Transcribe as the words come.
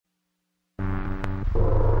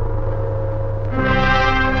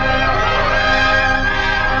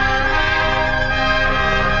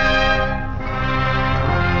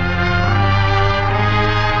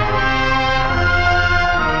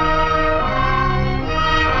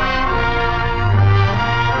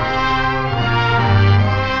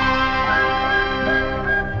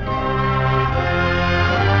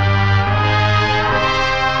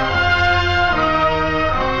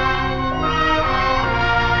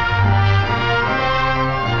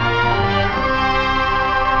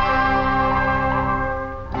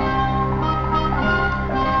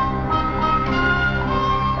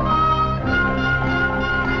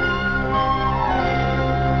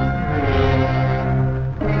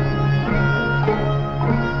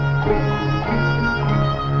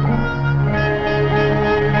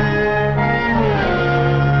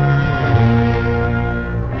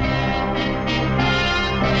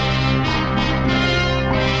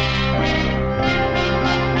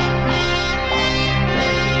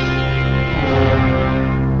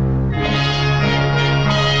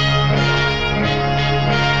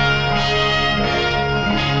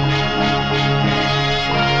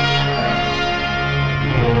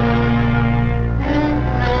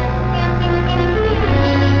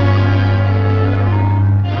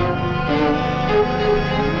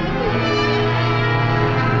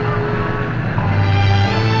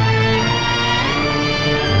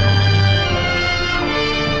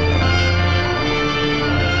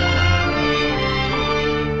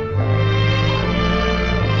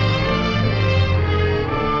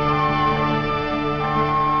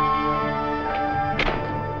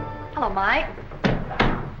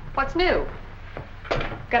Mike. What's new?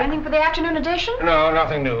 Got anything for the afternoon edition? No,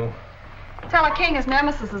 nothing new. Tell a king his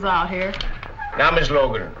nemesis is out here. Now, Miss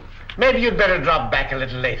Logan, maybe you'd better drop back a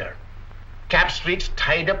little later. Cap Street's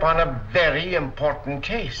tied up on a very important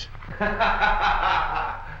case. That's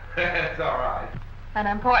all right. An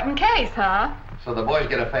important case, huh? So the boys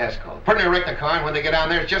get a fast call. Put in a wreck the car, and when they get down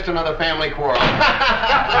there, it's just another family quarrel.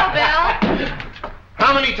 Hello, Bill.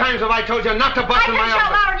 How many times have I told you not to bust in my I can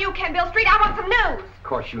shout office? louder than you can, Bill Street. I want some news. Of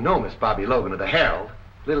course, you know Miss Bobby Logan of the Herald.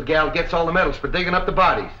 Little gal gets all the medals for digging up the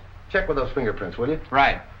bodies. Check with those fingerprints, will you?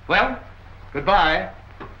 Right. Well, goodbye.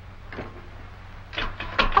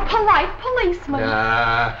 A polite policeman.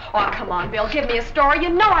 Oh, come on, Bill. Give me a story. You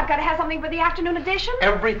know I've got to have something for the afternoon edition.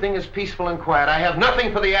 Everything is peaceful and quiet. I have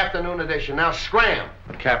nothing for the afternoon edition. Now, scram.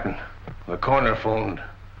 Captain, the coroner phoned.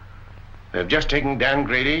 They've just taken Dan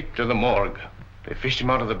Grady to the morgue. They fished him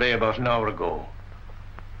out of the bay about an hour ago.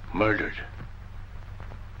 Murdered.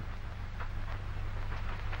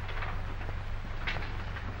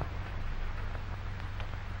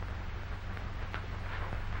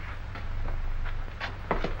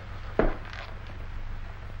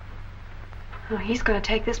 Oh, he's going to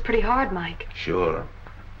take this pretty hard, Mike. Sure.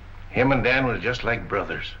 Him and Dan were just like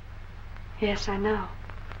brothers. Yes, I know.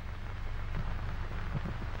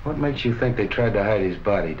 What makes you think they tried to hide his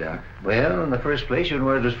body, Doc? Well, in the first place, when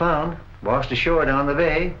word was found, washed ashore down the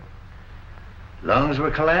bay. Lungs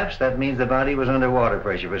were collapsed. That means the body was under water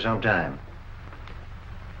pressure for some time.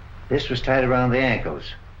 This was tied around the ankles,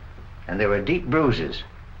 and there were deep bruises.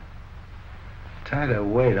 Tied a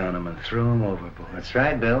weight on him and threw him overboard. That's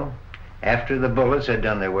right, Bill. After the bullets had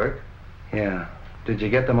done their work. Yeah. Did you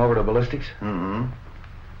get them over to ballistics? Mm-hmm.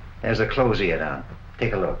 There's a clothes he had on.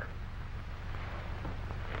 Take a look.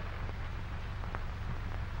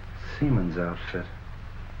 Seaman's outfit.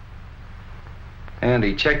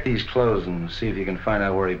 Andy, check these clothes and see if you can find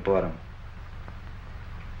out where he bought them.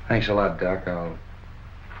 Thanks a lot, Doc. I'll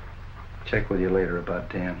check with you later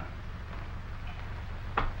about Dan.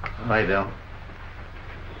 Bye, Bill.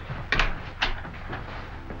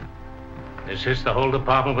 This hits the whole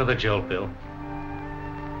department with a jolt, Bill.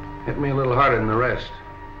 Hit me a little harder than the rest.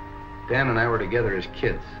 Dan and I were together as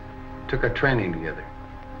kids. Took our training together.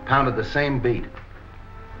 Pounded the same beat.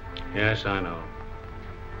 Yes, I know.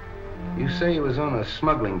 You say he was on a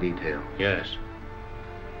smuggling detail. Yes.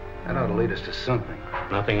 That ought to lead us to something.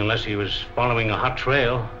 Nothing unless he was following a hot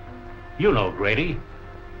trail. You know Grady.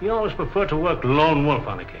 He always preferred to work lone wolf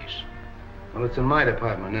on a case. Well, it's in my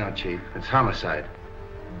department now, Chief. It's homicide.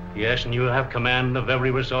 Yes, and you have command of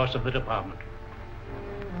every resource of the department.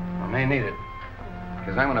 I may need it.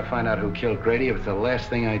 Because I'm going to find out who killed Grady if it's the last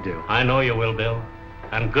thing I do. I know you will, Bill.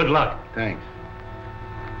 And good luck. Thanks.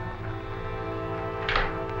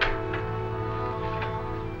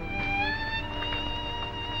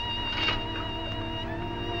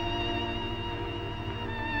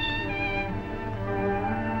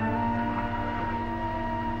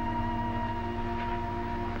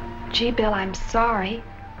 Gee, Bill, I'm sorry.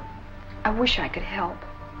 I wish I could help.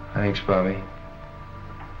 Thanks, Bobby.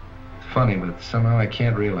 It's funny, but somehow I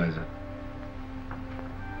can't realize it.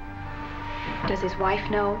 Does his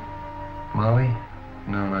wife know? Molly?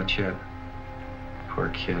 No, not yet. Poor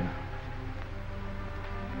kid.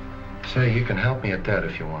 Say, you can help me at that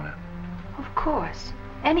if you want to. Of course.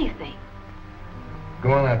 Anything.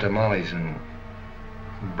 Go on out to Molly's and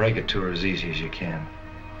break it to her as easy as you can.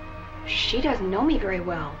 She doesn't know me very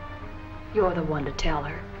well. You're the one to tell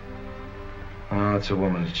her. Oh, it's a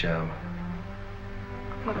woman's job.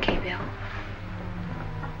 Okay, Bill.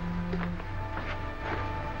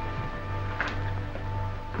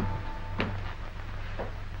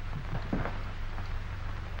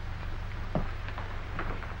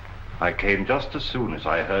 I came just as soon as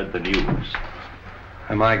I heard the news.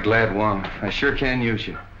 Am I glad, Wong? I sure can use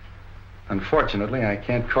you. Unfortunately, I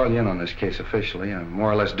can't call you in on this case officially. I'm more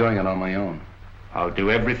or less doing it on my own. I'll do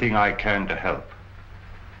everything I can to help.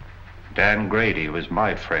 Dan Grady was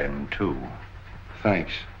my friend, too.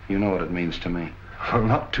 Thanks. You know what it means to me. Well,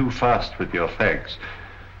 not too fast with your thanks.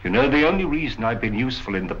 You know, the only reason I've been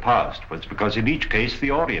useful in the past was because in each case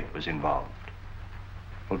the Orient was involved.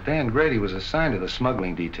 Well, Dan Grady was assigned to the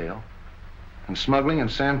smuggling detail. And smuggling in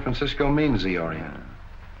San Francisco means the Orient.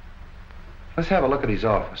 Let's have a look at his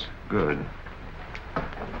office. Good.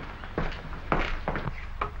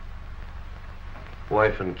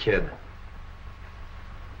 Wife and kid.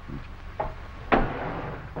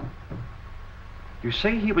 You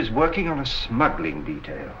say he was working on a smuggling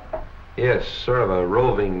detail? Yes, sort of a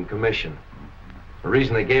roving commission. The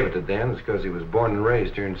reason they gave it to Dan is because he was born and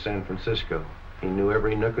raised here in San Francisco. He knew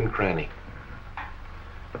every nook and cranny.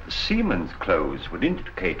 But the seaman's clothes would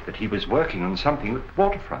indicate that he was working on something at the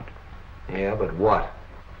waterfront. Yeah, but what?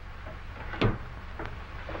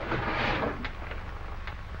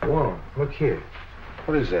 Whoa, look here.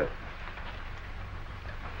 What is that?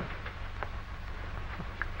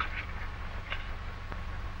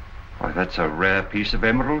 Why, that's a rare piece of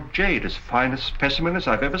emerald jade, as fine a specimen as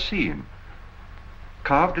I've ever seen.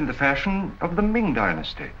 Carved in the fashion of the Ming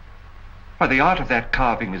Dynasty. Why, the art of that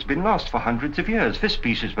carving has been lost for hundreds of years. This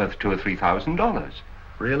piece is worth $2,000 or $3,000.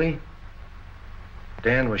 Really?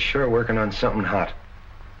 Dan was sure working on something hot.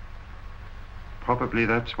 Probably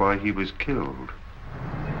that's why he was killed.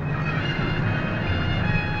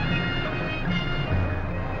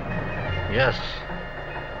 Yes,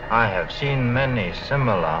 I have seen many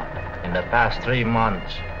similar in the past 3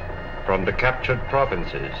 months. From the captured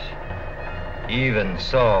provinces. Even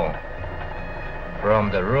so,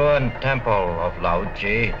 from the ruined temple of Lao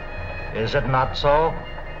Tzu, is it not so?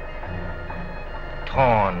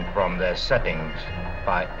 Torn from their settings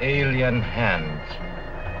by alien hands.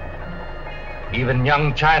 Even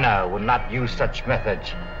young China would not use such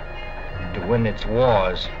methods to win its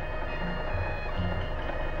wars.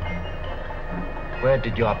 Where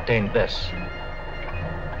did you obtain this?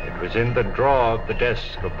 It was in the drawer of the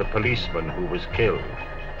desk of the policeman who was killed.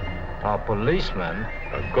 A policeman?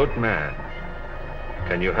 A good man.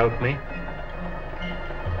 Can you help me?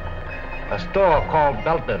 A store called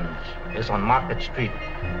Belton's is on Market Street.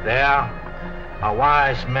 There, a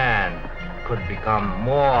wise man could become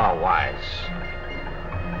more wise.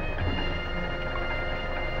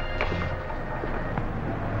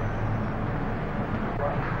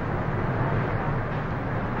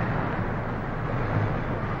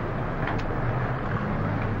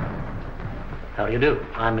 How do you do?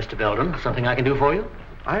 I'm Mr. Belden. Something I can do for you?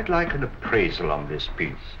 I'd like an appraisal on this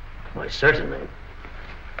piece. Why, certainly.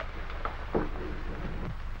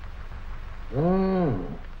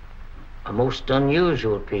 A most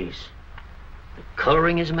unusual piece. The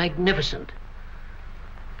coloring is magnificent.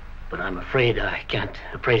 But I'm afraid I can't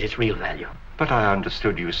appraise its real value. But I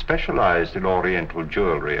understood you specialized in Oriental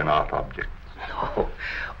jewelry and art objects. No,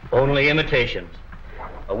 only imitations.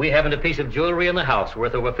 We haven't a piece of jewelry in the house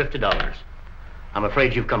worth over $50. I'm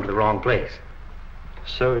afraid you've come to the wrong place.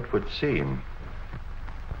 So it would seem.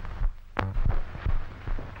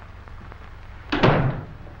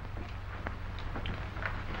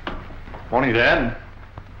 Morning, Dan.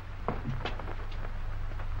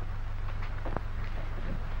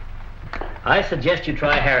 I suggest you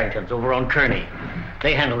try Harrington's over on Kearney.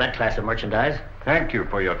 They handle that class of merchandise. Thank you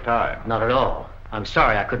for your time. Not at all. I'm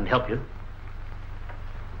sorry I couldn't help you.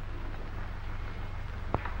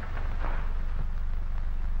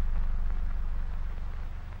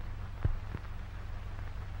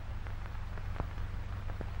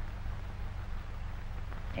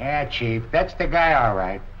 Yeah, Chief, that's the guy, all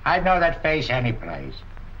right. I'd know that face any place.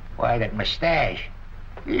 Why, that mustache.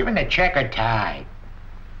 Even the checkered tie.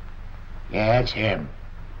 Yeah, it's him.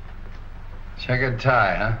 Checkered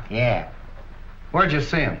tie, huh? Yeah. Where'd you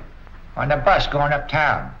see him? On the bus going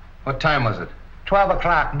uptown. What time was it? 12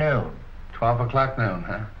 o'clock noon. 12 o'clock noon,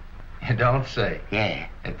 huh? You don't say. Yeah.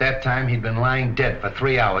 At that time, he'd been lying dead for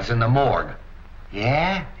 3 hours in the morgue.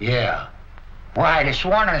 Yeah? Yeah. Why, I'd have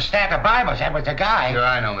sworn on a stack of Bibles that was the guy. Sure,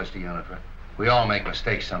 I know, Mr. Unifer. We all make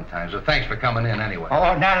mistakes sometimes. Well, thanks for coming in anyway.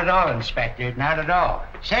 Oh, not at all, Inspector. Not at all.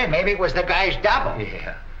 Say, maybe it was the guy's double.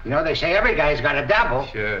 Yeah. You know, they say every guy's got a double.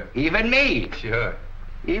 Sure. Even me. Sure.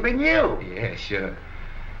 Even you. Yeah, sure.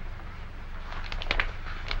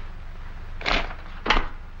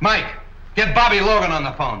 Mike, get Bobby Logan on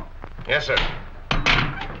the phone. Yes, sir.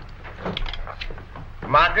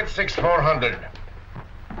 Market 6400.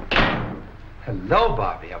 Hello,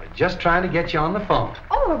 Bobby. I was just trying to get you on the phone.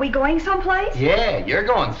 Oh, are we going someplace? Yeah, you're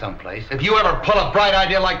going someplace. If you ever pull a bright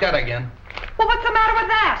idea like that again. Well, what's the matter with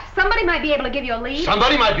that? Somebody might be able to give you a lead.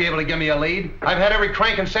 Somebody might be able to give me a lead. I've had every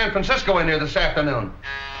crank in San Francisco in here this afternoon.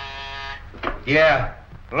 Yeah.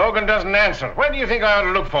 Logan doesn't answer. Where do you think I ought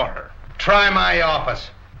to look for her? Try my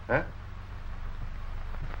office. Huh?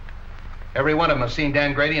 Every one of them have seen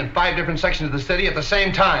Dan Grady in 5 different sections of the city at the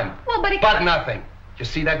same time. Well, but he... But nothing. You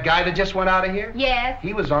see that guy that just went out of here? Yes.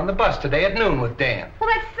 He was on the bus today at noon with Dan. Well,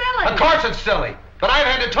 that's silly. Of course it's silly. But I've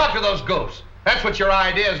had to talk to those goofs. That's what your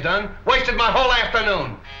idea's done. Wasted my whole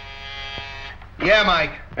afternoon. Yeah,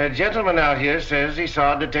 Mike. A gentleman out here says he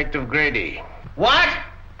saw Detective Grady. What?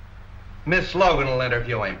 Miss Logan will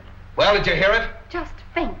interview him. Well, did you hear it? Just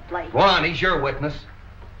faintly. Go on, he's your witness.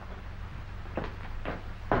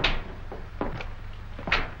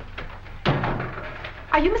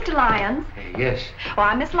 Are you Mr. Lyons? Yes. Oh,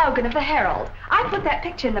 I'm Miss Logan of the Herald. I put that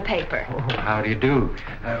picture in the paper. Oh, how do you do?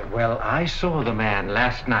 Well, I saw the man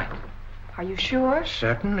last night. Are you sure?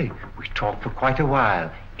 Certainly. We talked for quite a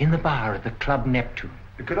while in the bar at the Club Neptune.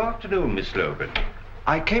 Good afternoon, Miss Logan.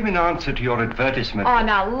 I came in answer to your advertisement. Oh,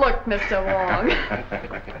 now look, Mr. Wong.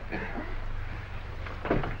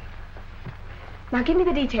 Now give me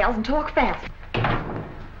the details and talk fast.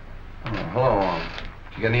 Hello.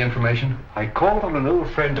 Did you get any information? I called on an old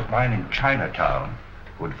friend of mine in Chinatown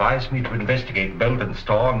who advised me to investigate Belden's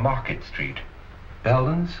store on Market Street.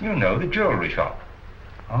 Belden's? You know, the jewelry shop.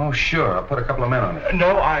 Oh, sure. I'll put a couple of men on it.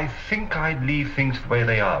 No, I think I'd leave things the way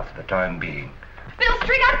they are for the time being. Bill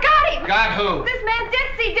Street, I've got him! Got who? This man did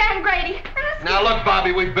see Dan Grady. Ask Now him. look,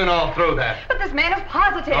 Bobby, we've been all through that. But this man is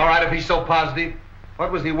positive. All right, if he's so positive.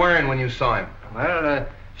 What was he wearing when you saw him? Well,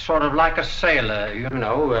 sort of like a sailor, you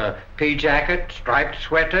know, pea jacket, striped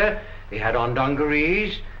sweater. He had on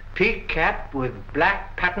dungarees, peak cap with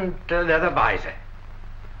black patent leather visor.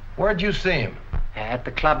 Where'd you see him? At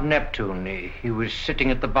the Club Neptune. He was sitting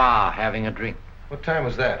at the bar having a drink. What time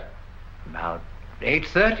was that? About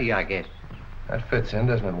 8:30, I guess. That fits in,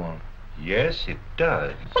 doesn't it, Wong? Yes, it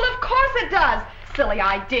does. Well, of course it does. Silly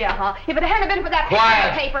idea, huh? If it hadn't been for that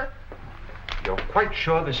Quiet. paper. You're quite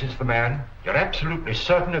sure this is the man? You're absolutely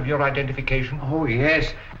certain of your identification? Oh,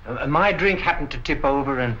 yes. My drink happened to tip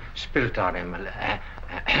over and spilt on him.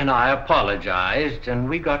 And I apologized, and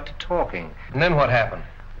we got to talking. And then what happened?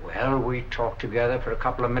 Well, we talked together for a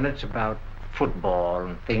couple of minutes about football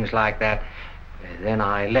and things like that. Then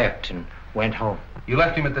I left and went home. You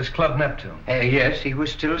left him at this Club Neptune? Yes, he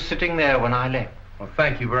was still sitting there when I left. Well,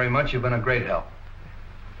 thank you very much. You've been a great help.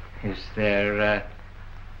 Is there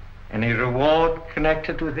any reward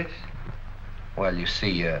connected with this? Well, you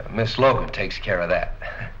see, Miss Logan takes care of that.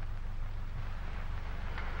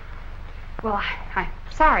 Well, I'm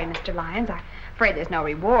sorry, Mr. Lyons. I'm afraid there's no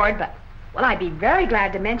reward, but, well, I'd be very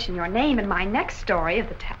glad to mention your name in my next story of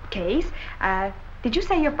the case. Did you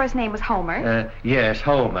say your first name was Homer? Yes,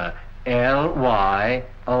 Homer. Lyons.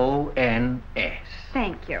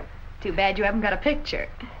 Thank you. Too bad you haven't got a picture.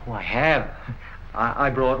 Oh, I have. I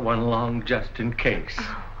brought one along just in case.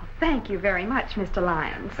 Oh, thank you very much, Mr.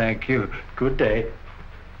 Lyons. Thank you. Good day.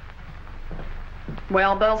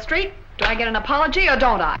 Well, Bill Street, do I get an apology or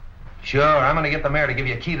don't I? Sure, I'm going to get the mayor to give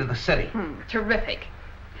you a key to the city. Terrific.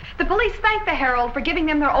 The police thank the Herald for giving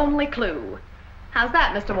them their only clue. How's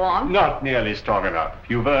that, Mr. Wong? Not nearly strong enough.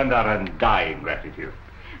 You've earned our undying gratitude.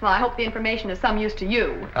 Well, I hope the information is some use to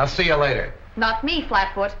you. I'll see you later. Not me,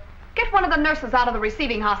 Flatfoot. Get one of the nurses out of the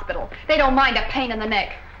receiving hospital. They don't mind a pain in the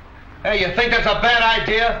neck. Hey, you think that's a bad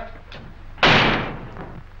idea?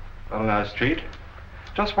 Well, now, Street,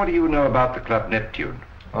 just what do you know about the Club Neptune?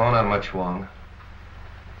 Oh, not much, Wong.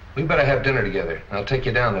 We better have dinner together. I'll take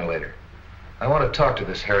you down there later. I want to talk to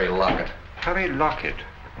this Harry Lockett. Harry Lockett?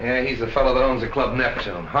 Yeah, he's the fellow that owns the Club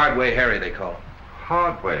Neptune. Hardway Harry, they call him.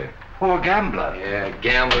 Hardway? Oh, a gambler? Yeah,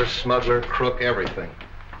 gambler, smuggler, crook, everything.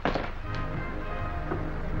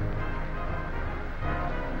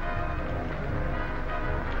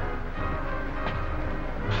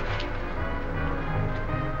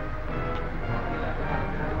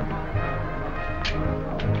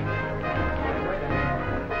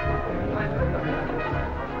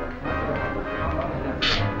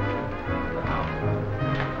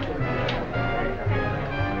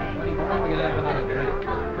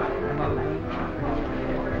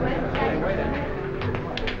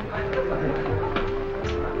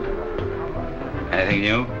 Anything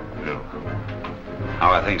new? No.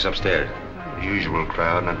 How are things upstairs? The usual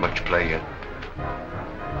crowd, not much play yet.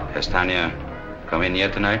 Has Tanya come in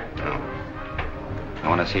yet tonight? No. I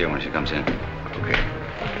want to see her when she comes in. Okay.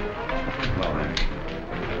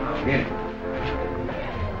 Again.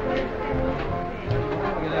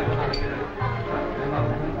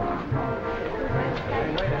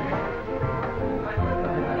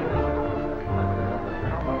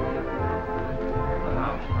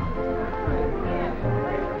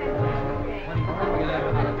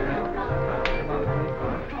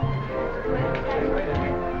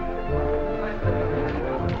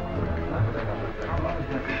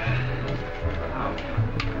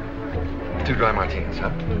 Two dry martinis, huh?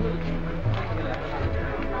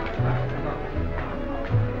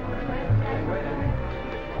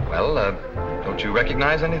 Well, don't you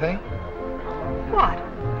recognize anything? What?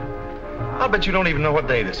 I'll bet you don't even know what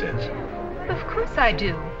day this is. Of course I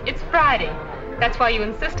do. It's Friday. That's why you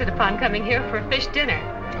insisted upon coming here for a fish dinner.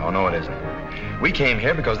 Oh, no, it isn't. We came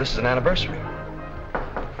here because this is an anniversary.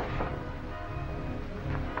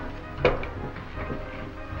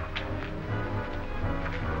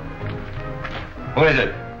 Who is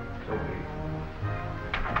it?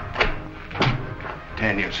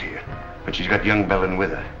 Tanya's here, but she's got young Belden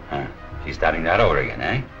with her. Huh. She's starting that over again,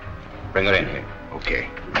 eh? Bring her in here. Okay.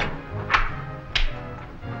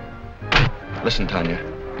 Listen, Tanya.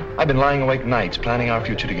 I've been lying awake nights planning our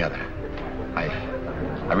future together.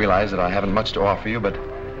 I realize that I haven't much to offer you, but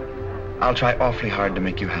I'll try awfully hard to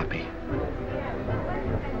make you happy.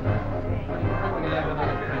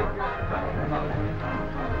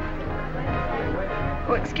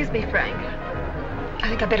 Oh, excuse me, Frank. I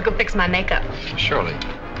think I better go fix my makeup. Surely.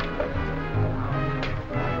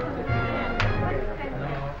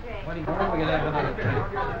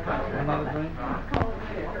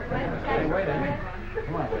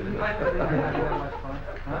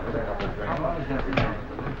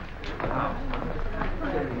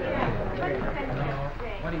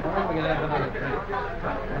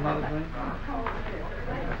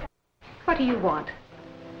 What do you want?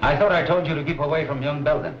 I thought I told you to keep away from young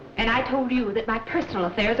Belden. And I told you that my personal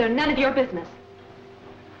affairs are none of your business.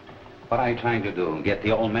 What are you trying to do? Get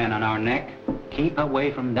the old man on our neck? Keep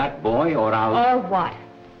away from that boy or I'll... Or what?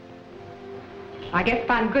 I guess if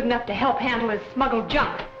I'm good enough to help handle his smuggled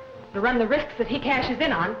junk, to run the risks that he cashes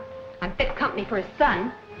in on, I'm fit company for his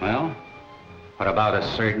son. Well, what about a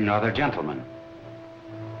certain other gentleman?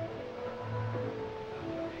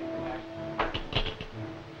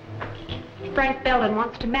 Frank Belden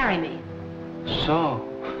wants to marry me. So,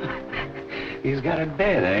 he's got it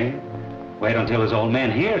bad, eh? Wait until his old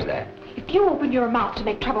man hears that. If you open your mouth to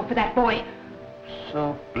make trouble for that boy...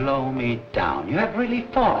 So blow me down. You have really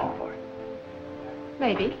fallen for it.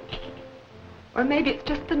 Maybe. Or maybe it's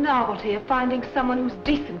just the novelty of finding someone who's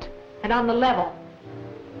decent and on the level.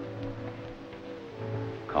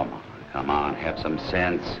 Come on, have some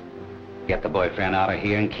sense. Get the boyfriend out of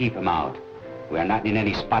here and keep him out. We're not in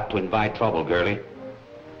any spot to invite trouble, girlie.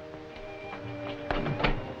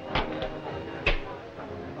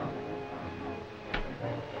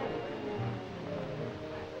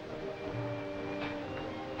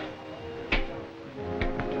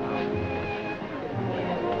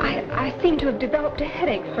 I seem to have developed a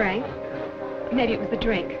headache, Frank. Maybe it was the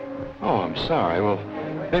drink. Oh, I'm sorry. Well,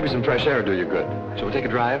 maybe some fresh air will do you good. Shall we take a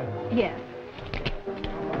drive? Yes.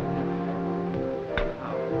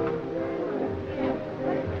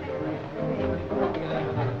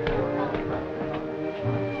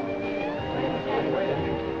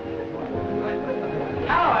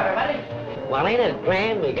 Well, ain't it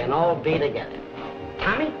grand we can all be together?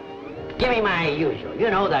 Tommy, give me my usual. You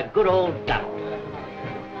know, the good old double.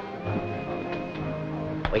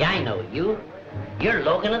 Well, I know you. You're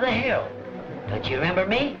Logan of the Herald. Don't you remember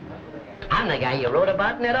me? I'm the guy you wrote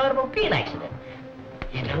about in that automobile accident.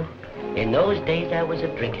 You know, in those days I was a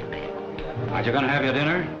drinking man. Aren't you gonna have your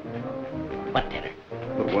dinner? What dinner?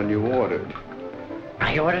 The one you ordered.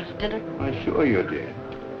 I ordered a dinner? I'm sure you did.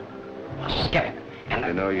 Well, skip it.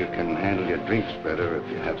 I know you can handle your drinks better if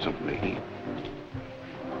you have something to eat.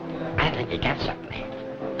 I think you got something to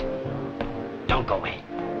eat. Don't go away.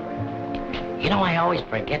 You know, I always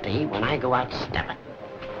forget to eat when I go out stepping.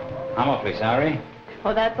 I'm awfully sorry.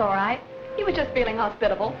 Oh, that's all right. He was just feeling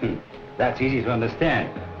hospitable. That's easy to understand.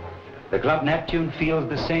 The Club Neptune feels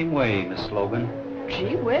the same way, Miss Logan.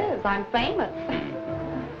 Gee whiz, I'm famous.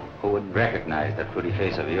 Who wouldn't recognize that pretty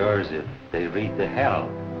face of yours if they read the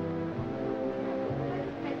Herald?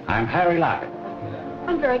 I'm Harry Lockett.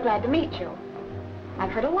 I'm very glad to meet you.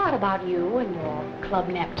 I've heard a lot about you and your Club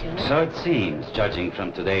Neptune. So it seems, judging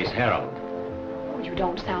from today's Herald. You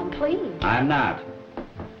don't sound pleased. I'm not.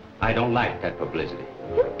 I don't like that publicity.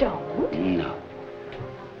 You don't? No.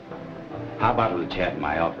 How about a little chat in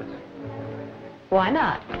my office? Why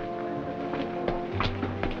not?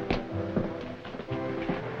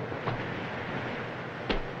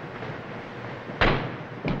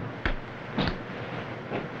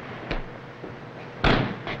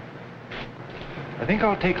 I think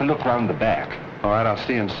I'll take a look round the back. All right, I'll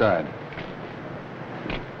see you inside.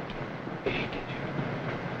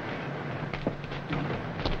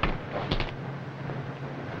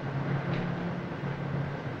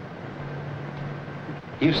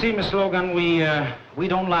 You see, Miss Logan, we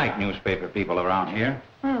don't like newspaper people around here.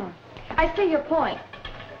 I see your point.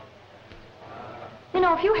 You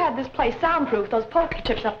know, if you had this place soundproof, those poker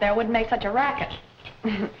chips up there wouldn't make such a racket.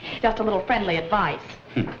 Just a little friendly advice.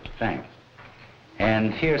 Thanks.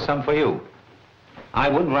 And here's some for you. I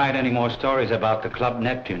wouldn't write any more stories about the Club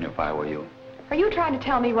Neptune if I were you. Are you trying to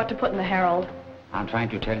tell me what to put in the Herald? I'm trying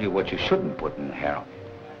to tell you what you shouldn't put in the Herald.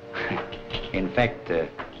 In fact,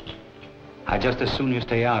 I'd just as soon you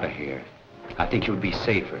stay out of here. I think you'd be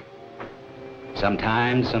safer.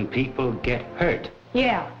 Sometimes some people get hurt.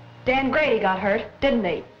 Yeah, Dan Grady got hurt, didn't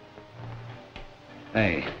he?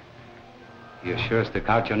 Hey, you sure stick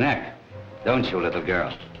out your neck, don't you, little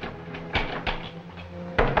girl?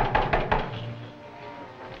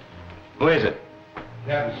 Who is it?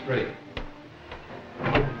 Captain Street.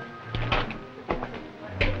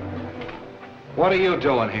 What are you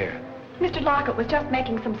doing here? Mr. Lockett was just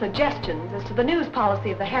making some suggestions as to the news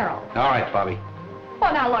policy of the Herald. All right, Bobby.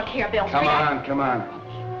 Well, now look here, Bill. Come on, come on.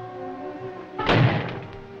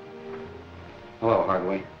 Hello,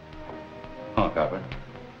 Hardway. Oh, Copper.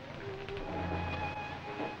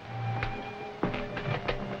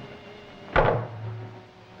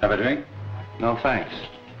 Have a drink? No, thanks.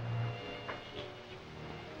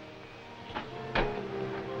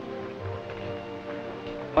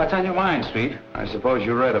 What's on your mind, Street? I suppose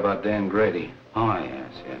you read about Dan Grady. Oh,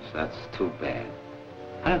 yes, yes. That's too bad.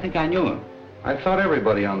 I don't think I knew him. I thought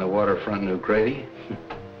everybody on the waterfront knew Grady.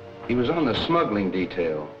 He was on the smuggling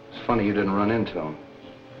detail. It's funny you didn't run into him.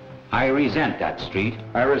 I resent that, Street.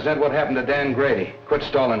 I resent what happened to Dan Grady. Quit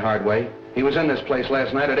stalling, Hardway. He was in this place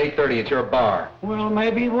last night at 8:30 at your bar. Well,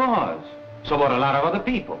 maybe he was. So about a lot of other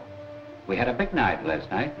people. We had a big night last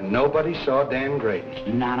night. And nobody saw Dan Grady.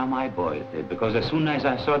 None of my boys did, because as soon as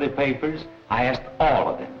I saw the papers, I asked all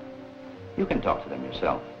of them. You can talk to them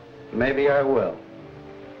yourself. Maybe I will.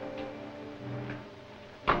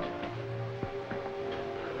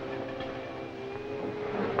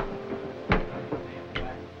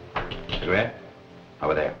 Cigarette?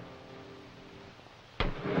 Over there.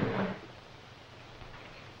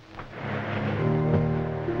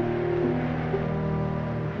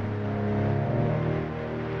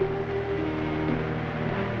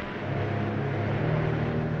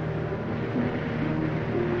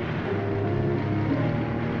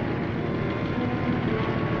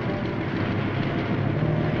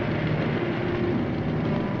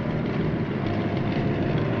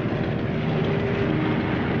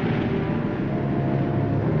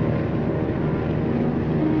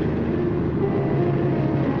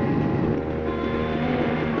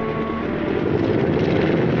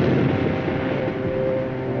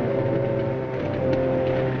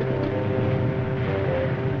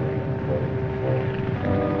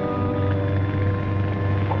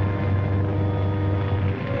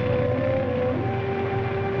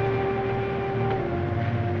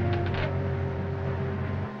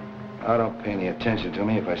 I don't pay any attention to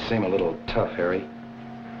me if I seem a little tough, Harry.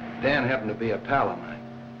 Dan happened to be a pal of mine.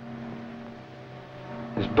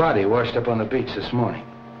 His body washed up on the beach this morning.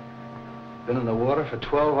 Been in the water for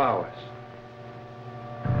 12 hours.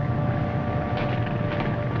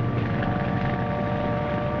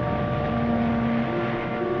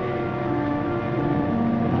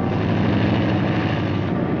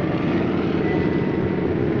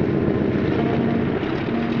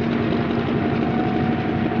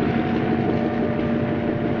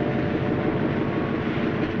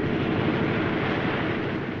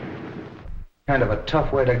 Kind of a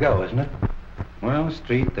tough way to go, isn't it? Well,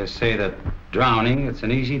 Street, they say that drowning, it's an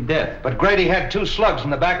easy death. But Grady had 2 slugs in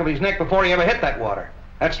the back of his neck before he ever hit that water.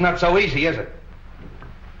 That's not so easy, is it?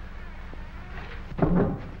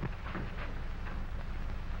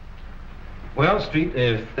 Well, Street,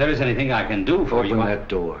 if there is anything I can do for you... Open that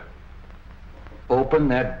door. Open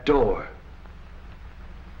that door.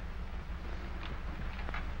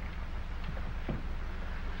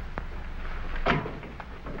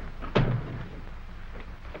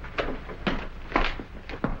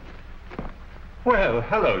 Well,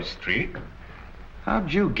 hello, Street.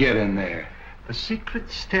 How'd you get in there? The secret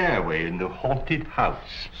stairway in the haunted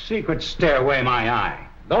house. Secret stairway, my eye.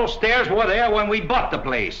 Those stairs were there when we bought the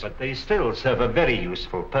place. But they still serve a very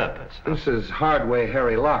useful purpose. This is Hardway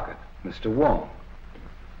Harry Lockett, Mr. Wong.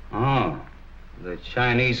 Oh, the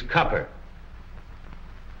Chinese copper.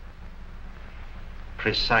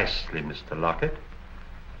 Precisely, Mr. Lockett.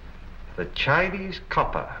 The Chinese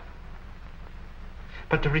copper.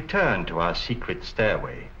 But to return to our secret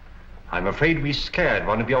stairway, I'm afraid we scared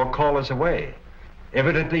one of your callers away.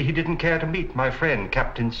 Evidently, he didn't care to meet my friend,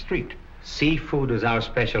 Captain Street. Seafood is our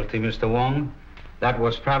specialty, Mr. Wong. That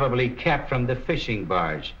was probably Cap from the fishing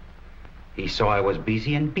barge. He saw I was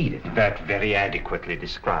busy and beat it. That very adequately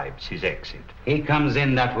describes his exit. He comes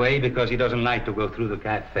in that way because he doesn't like to go through the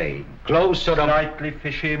cafe. Close so Slightly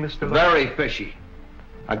fishy, Mr. Lockett. Very fishy.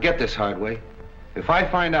 Now get this, Hardway. If I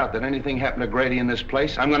find out that anything happened to Grady in this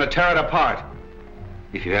place, I'm going to tear it apart.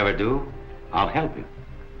 If you ever do, I'll help you.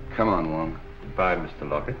 Come on, Wong. Goodbye, Mr.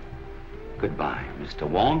 Lockett. Goodbye, Mr.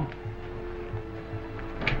 Wong.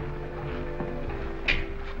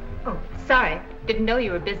 Oh, sorry. Didn't know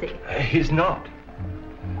you were busy. He's not.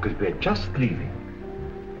 Because we're just leaving.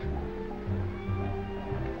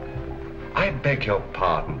 I beg your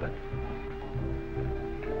pardon, but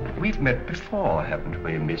we've met before, haven't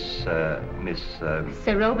we, Miss...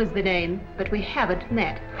 Serova's the name, but we haven't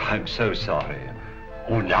met. I'm so sorry.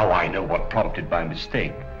 Oh, now I know what prompted my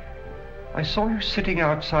mistake. I saw you sitting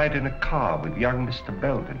outside in a car with young Mr.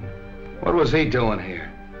 Belden. What was he doing here?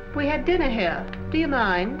 We had dinner here. Do you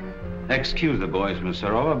mind? Excuse the boys, Miss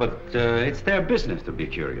Serova, but it's their business to be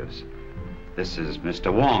curious. This is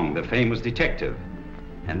Mr. Wong, the famous detective.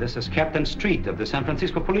 And this is Captain Street of the San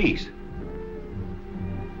Francisco Police.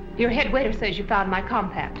 Your head waiter says you found my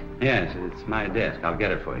compact. Yes, it's my desk. I'll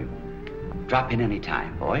get it for you. Drop in any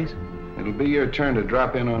time, boys. It'll be your turn to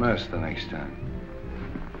drop in on us the next time.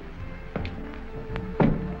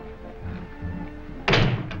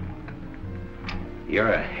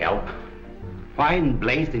 You're a help. Why in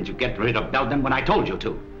blaze didn't you get rid of Belden when I told you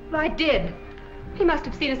to? Well, I did. He must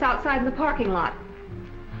have seen us outside in the parking lot.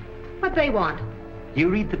 What they want? You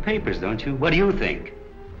read the papers, don't you? What do you think?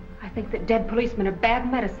 I think that dead policemen are bad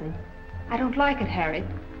medicine. I don't like it, Harry.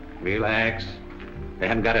 Relax. They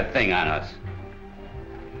haven't got a thing on us.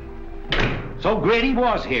 So Grady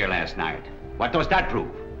was here last night. What does that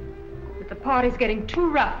prove? That the party's getting too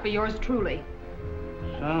rough for yours truly.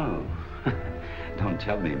 So, don't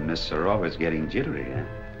tell me Miss Serova's getting jittery, huh?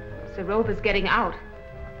 Serova's getting out.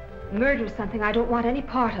 Murder's something I don't want any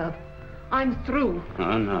part of. I'm through.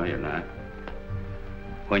 Oh, no, you're not.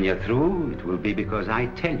 When you're through, it will be because I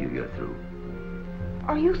tell you you're through.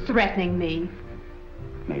 Are you threatening me?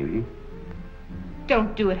 Maybe.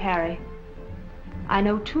 Don't do it, Harry. I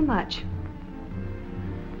know too much.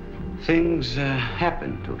 Things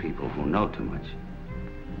happen to people who know too much.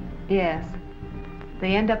 Yes.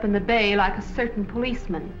 They end up in the bay like a certain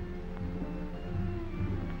policeman.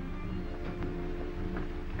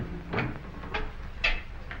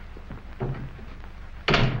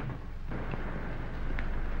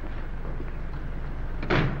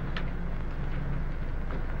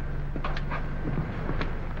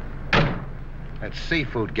 That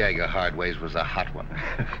seafood gag of Hardway's was a hot one.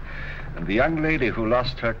 And the young lady who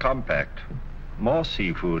lost her compact. More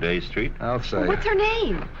seafood, eh, Street? I'll say. What's her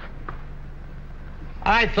name?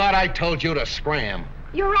 I thought I told you to scram.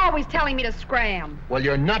 You're always telling me to scram. Well,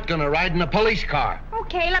 you're not gonna ride in a police car.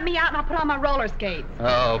 Okay, let me out and I'll put on my roller skates.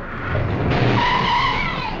 Oh.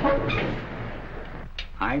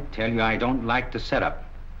 I tell you, I don't like the setup.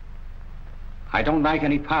 I don't like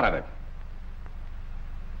any part of it.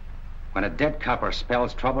 When a dead copper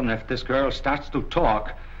spells trouble, and if this girl starts to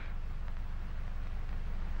talk...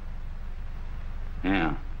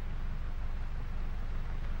 Yeah.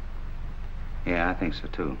 Yeah, I think so,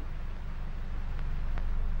 too.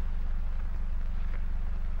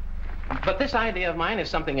 But this idea of mine is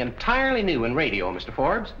something entirely new in radio, Mr.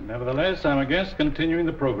 Forbes. Nevertheless, I'm against continuing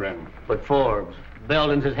the program. But Forbes,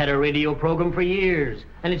 Belden's has had a radio program for years,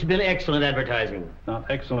 and it's been excellent advertising.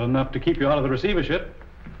 Not excellent enough to keep you out of the receivership.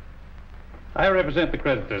 I represent the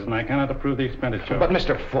creditors, and I cannot approve the expenditure. But,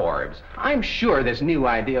 Mr. Forbes, I'm sure this new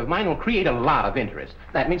idea of mine will create a lot of interest.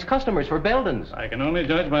 That means customers for Belden's. I can only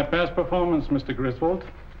judge by past performance, Mr. Griswold.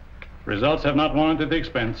 Results have not warranted the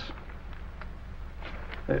expense.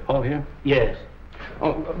 They all here? Yes.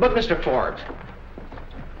 Oh, but, Mr. Forbes,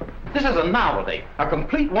 this is a novelty, a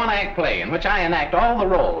complete one-act play in which I enact all the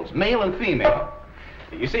roles, male and female.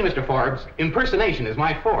 You see, Mr. Forbes, impersonation is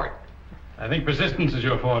my forte. I think persistence is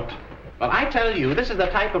your forte. Well, I tell you, this is the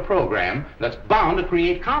type of program that's bound to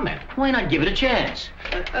create comment. Why not give it a chance?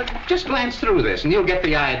 Just glance through this and you'll get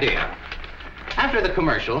the idea. After the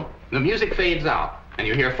commercial, the music fades out and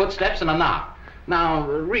you hear footsteps and a knock. Now,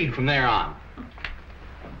 read from there on.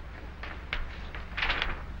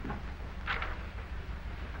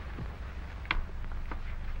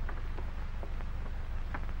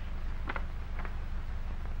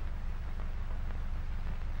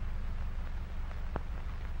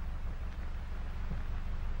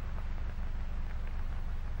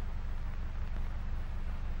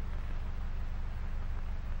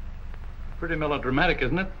 Pretty melodramatic,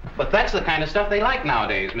 isn't it? But that's the kind of stuff they like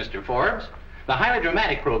nowadays, Mr. Forbes. The highly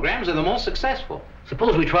dramatic programs are the most successful.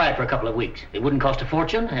 Suppose we try it for a couple of weeks. It wouldn't cost a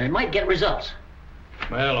fortune, and it might get results.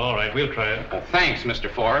 Well, all right, we'll try it. Thanks,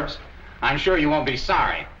 Mr. Forbes. I'm sure you won't be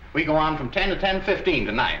sorry. We go on from 10 to 10:15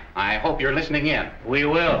 tonight. I hope you're listening in. We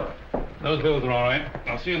will. Those bills are all right.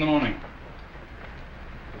 I'll see you in the morning.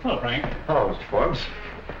 Hello, Frank. Hello, Mr. Forbes.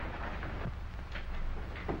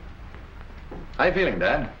 How you feeling,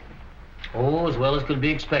 Dad? Oh, as well as could be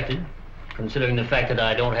expected, considering the fact that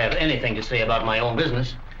I don't have anything to say about my own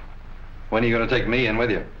business. When are you going to take me in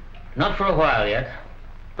with you? Not for a while yet.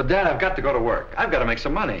 But, Dad, I've got to go to work. I've got to make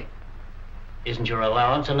some money. Isn't your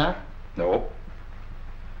allowance enough? No.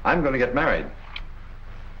 I'm going to get married.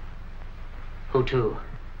 Who to?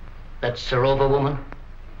 That Serova woman?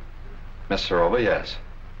 Miss Serova, yes.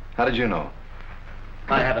 How did you know?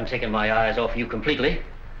 I haven't taken my eyes off you completely.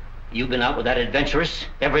 You've been out with that adventuress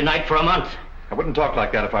every night for a month. I wouldn't talk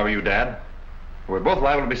like that if I were you, Dad. We're both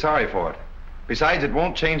liable to be sorry for it. Besides, it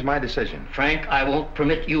won't change my decision. Frank, I won't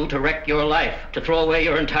permit you to wreck your life, to throw away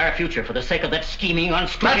your entire future for the sake of that scheming,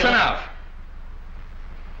 unscrupulous... That's enough!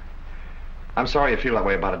 I'm sorry you feel that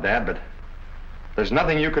way about it, Dad, but there's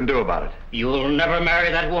nothing you can do about it. You'll never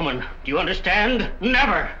marry that woman. Do you understand?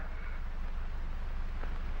 Never!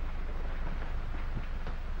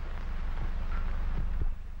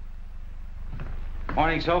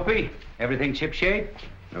 Morning, Soapy. Everything shipshape?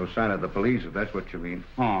 No sign of the police, if that's what you mean.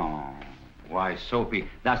 Oh, why, Soapy,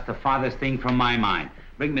 that's the farthest thing from my mind.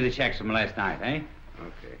 Bring me the checks from last night, eh?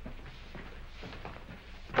 Okay.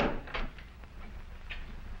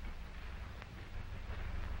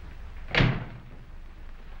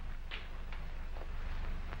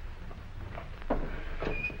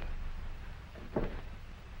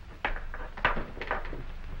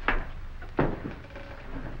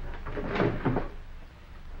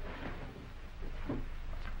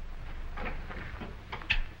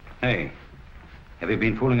 Hey, have you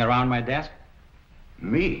been fooling around my desk?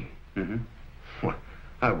 Me? Mm-hmm. Well,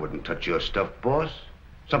 I wouldn't touch your stuff, boss.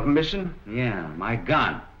 Something missing? Yeah, my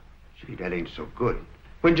gun. Gee, that ain't so good.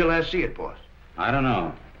 When'd you last see it, boss? I don't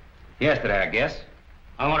know. Yesterday, I guess.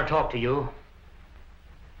 I want to talk to you.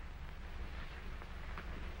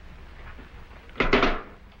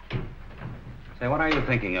 Say, what are you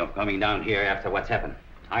thinking of coming down here after what's happened?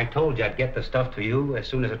 I told you I'd get the stuff to you as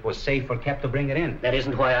soon as it was safe or kept to bring it in. That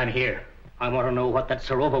isn't why I'm here. I want to know what that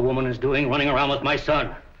Serova woman is doing running around with my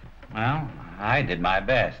son. Well, I did my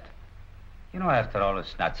best. You know, after all,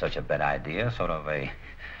 it's not such a bad idea, sort of a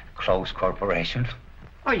close corporation.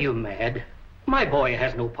 Are you mad? My boy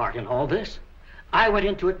has no part in all this. I went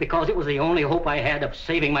into it because it was the only hope I had of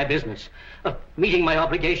saving my business, of meeting my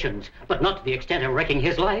obligations, but not to the extent of wrecking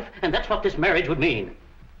his life, and that's what this marriage would mean.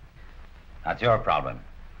 That's your problem.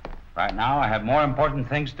 Right now, I have more important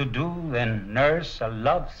things to do than nurse a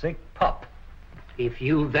lovesick pup. If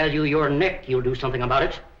you value your neck, you'll do something about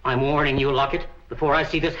it. I'm warning you, Lockett. Before I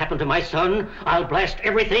see this happen to my son, I'll blast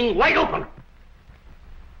everything wide open.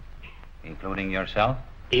 Including yourself?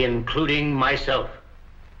 Including myself.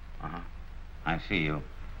 Uh-huh. I see you.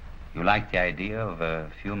 You like the idea of a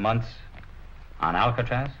few months on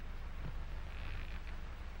Alcatraz?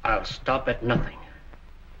 I'll stop at nothing.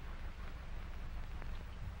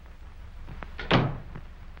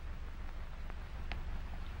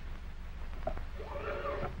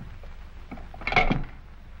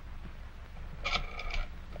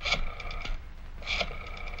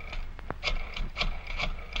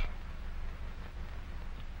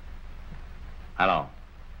 Hello.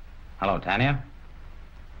 Hello, Tanya.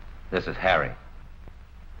 This is Harry.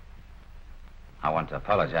 I want to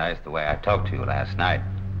apologize the way I talked to you last night.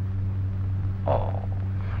 Oh,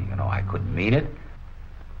 you know, I couldn't mean it.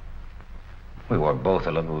 We were both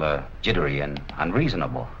a little jittery and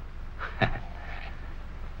unreasonable.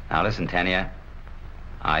 Now, listen, Tanya.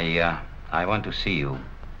 I want to see you.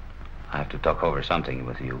 I have to talk over something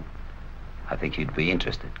with you. I think you'd be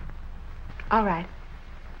interested. All right.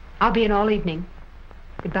 I'll be in all evening.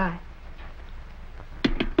 Goodbye.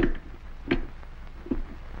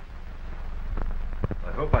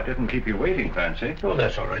 I hope I didn't keep you waiting, Fancy. Oh,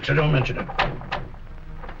 that's all right, so don't mention it.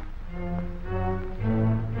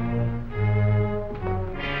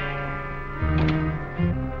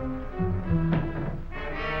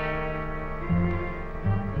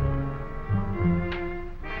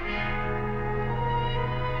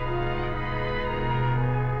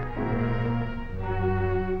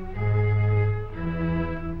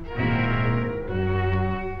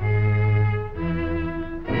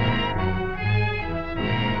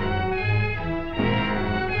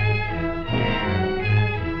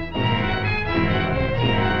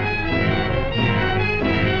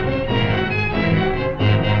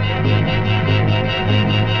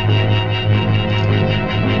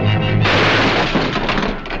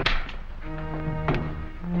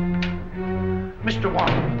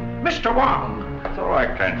 Mr. Wong! It's all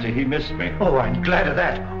right, Clancy. He missed me. Oh, I'm glad of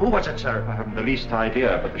that. Who was it, sir? I haven't the least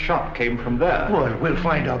idea, but the shot came from there. Well, we'll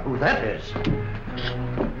find out who that is.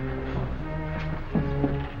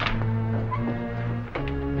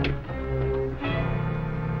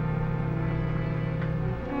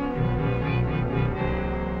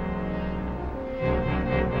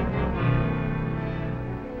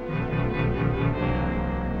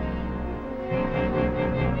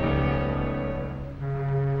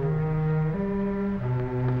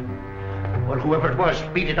 whoever it was,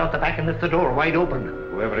 beat it out the back and left the door wide open.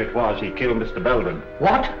 Whoever it was, he killed Mr. Belden.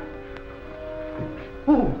 What?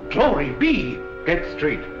 Oh, glory be! Get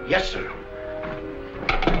straight. Yes, sir.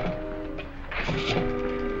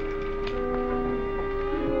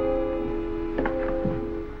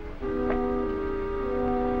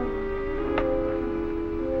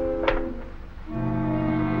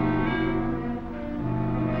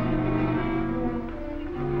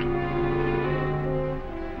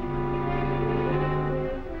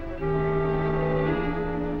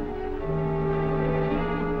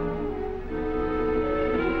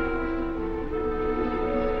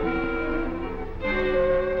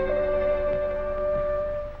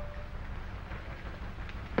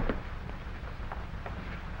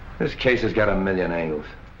 This case has got a million angles.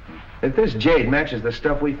 If this jade matches the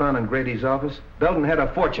stuff we found in Grady's office, Belden had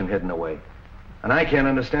a fortune hidden away. And I can't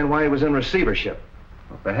understand why he was in receivership.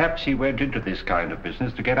 Well, perhaps he went into this kind of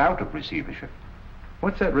business to get out of receivership.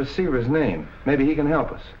 What's that receiver's name? Maybe he can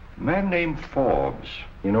help us. A man named Forbes.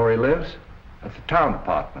 You know where he lives? At the town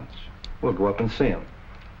apartments. We'll go up and see him.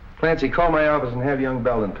 Clancy, call my office and have young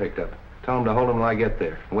Belden picked up. Tell him to hold him till I get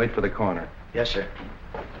there. And wait for the coroner. Yes, sir.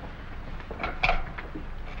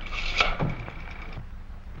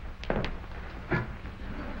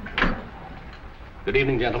 Good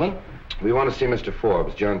evening, gentlemen. We want to see Mr.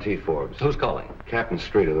 Forbes, John T. Forbes. Who's calling? Captain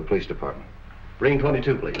Street of the police department. Ring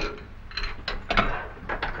 22, please.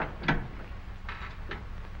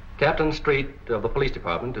 Captain Street of the police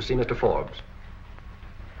department to see Mr. Forbes.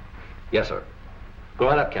 Yes, sir. Go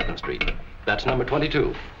right up, Captain Street. That's number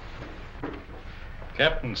 22.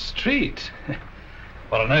 Captain Street?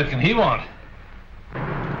 What on earth can he want?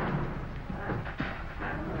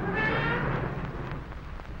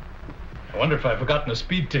 I wonder if I've forgotten a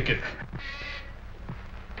speed ticket.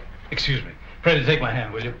 Excuse me. Freddie, take my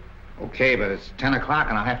hand, will you? Okay, but it's 10 o'clock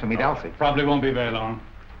and I'll have to meet Elsie. Probably won't be very long.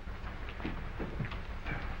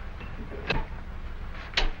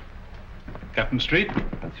 Captain Street?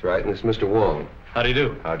 That's right, and it's Mr. Wong. How do you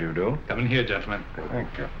do? How do you do? Come in here, gentlemen. Thank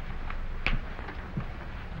you.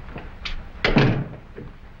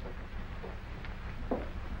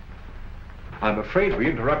 I'm afraid we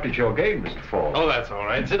interrupted your game, Mr. Forbes. Oh, that's all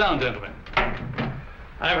right. Sit down, gentlemen.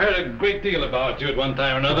 I've heard a great deal about you at one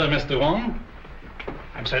time or another, Mr. Wong.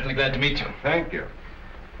 I'm certainly glad to meet you. Thank you.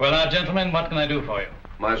 Well, now, gentlemen, what can I do for you?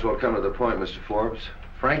 Might as well come to the point, Mr. Forbes.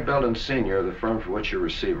 Frank Belden Sr. of the firm for which you're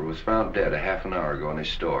receiver was found dead a half an hour ago in his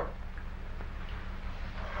store.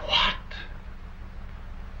 What?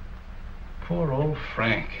 Poor old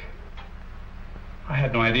Frank. I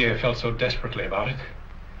had no idea he felt so desperately about it.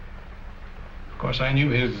 Of course, I knew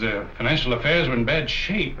his financial affairs were in bad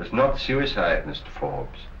shape. It was not suicide, Mr.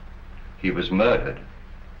 Forbes. He was murdered.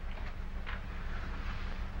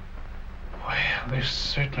 Well, this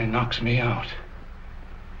certainly knocks me out.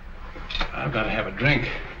 I've got to have a drink.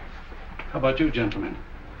 How about you, gentlemen?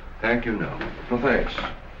 Thank you, no. Well, thanks.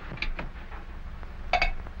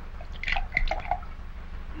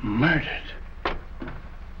 Murdered?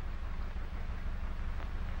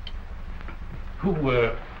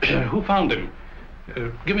 Who found him?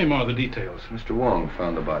 Give me more of the details. Mr. Wong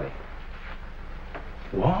found the body.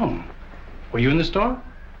 Wong? Were you in the store?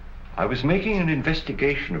 I was making an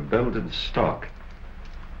investigation of Belden's stock.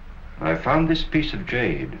 I found this piece of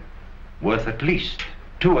jade worth at least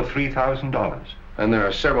 $2,000 or $3,000. And there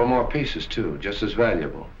are several more pieces, too, just as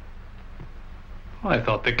valuable. I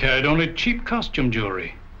thought they carried only cheap costume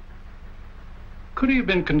jewelry. Could he have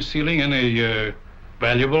been concealing any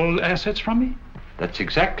valuable assets from me? That's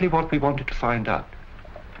exactly what we wanted to find out.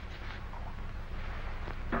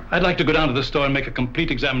 I'd like to go down to the store and make a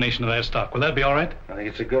complete examination of that stock. Will that be all right? I think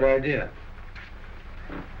it's a good idea.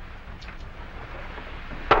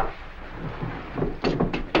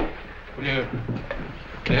 Will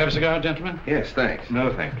you have a cigar, gentlemen? Yes, thanks.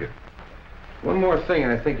 No, thank you. One more thing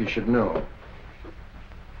I think you should know.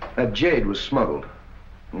 That jade was smuggled.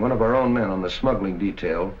 And one of our own men on the smuggling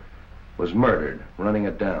detail was murdered, running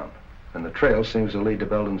it down. And the trail seems to lead to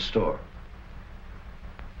Belden's store.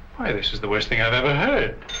 Why, this is the worst thing I've ever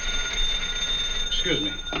heard. Excuse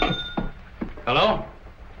me. Hello?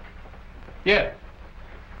 Yeah.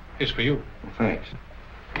 It's for you. Thanks.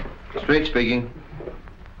 Street speaking.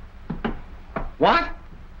 What?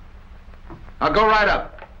 I'll go right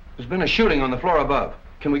up. There's been a shooting on the floor above.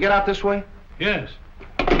 Can we get out this way? Yes.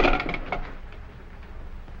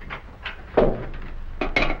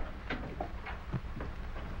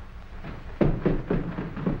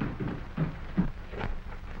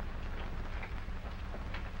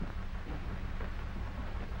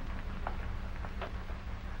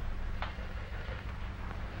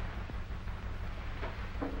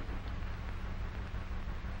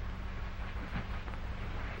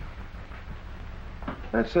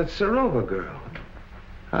 That's that Serova girl.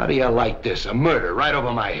 How do you like this? A murder right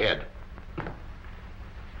over my head.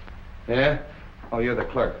 Yeah? Oh, you're the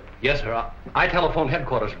clerk. Yes, sir. I telephoned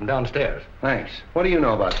headquarters from downstairs. Thanks. What do you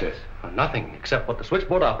know about this? Nothing, except what the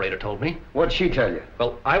switchboard operator told me. What'd she tell you?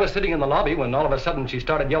 Well, I was sitting in the lobby when all of a sudden she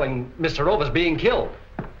started yelling, Miss Serova's being killed.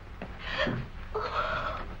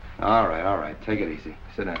 All right. Take it easy.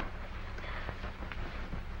 Sit down.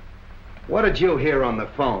 What did you hear on the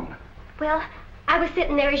phone? Well, I was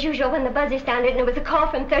sitting there as usual when the buzzer sounded, and it was a call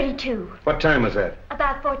from 32. What time was that?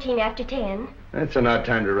 About 14 after 10. That's an odd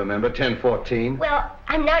time to remember, 10:14. Well,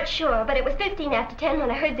 I'm not sure, but it was 15 after 10 when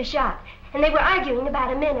I heard the shot. And they were arguing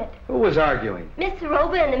about a minute. Who was arguing? Miss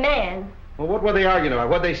Serova and the man. Well, what were they arguing about?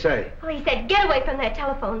 What'd they say? Well, he said, get away from that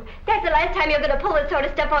telephone. That's the last time you're going to pull that sort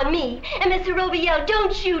of stuff on me. And Miss Serova yelled,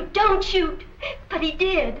 don't shoot, don't shoot. But he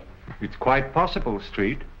did. It's quite possible,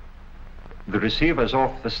 Street. The receiver's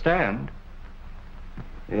off the stand.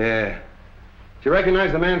 Yeah. Did you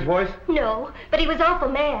recognize the man's voice? No, but he was awful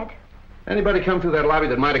mad. Anybody come through that lobby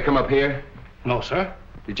that might have come up here? No, sir.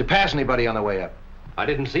 Did you pass anybody on the way up? I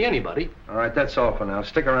didn't see anybody. All right, that's all for now.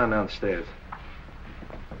 Stick around downstairs.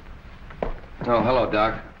 Oh, hello,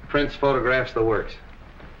 Doc. Prints, photographs, the works.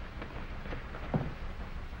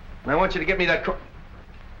 And I want you to get me that...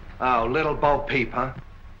 Oh, little Bo Peep, huh?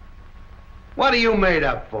 What are you made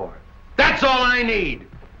up for? That's all I need!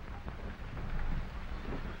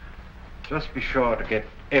 Just be sure to get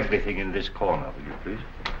everything in this corner, will you, please?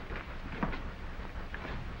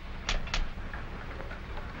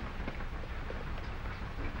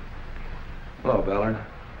 Hello, Ballard.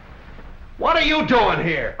 What are you doing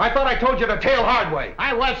here? I thought I told you to tail Hardway.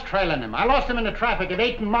 I was trailing him. I lost him in the traffic at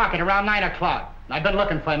 8th and Market around 9 o'clock. I've been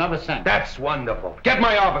looking for him ever since. That's wonderful. Get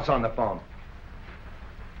my office on the phone.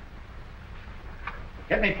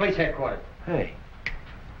 Get me police headquarters. Hey.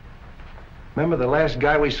 Remember the last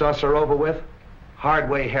guy we saw Serova with?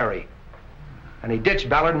 Hardway Harry. And he ditched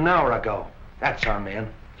Ballard an hour ago. That's our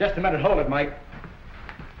man. Just a minute. Hold it, Mike.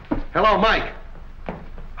 Hello, Mike.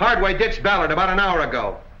 Hardway ditched Ballard about an hour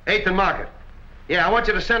ago. 8th and Market. Yeah, I want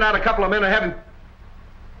you to send out a couple of men and have him...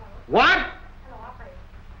 What? Hello, operator.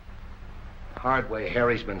 Hardway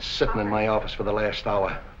Harry's been sitting in my office for the last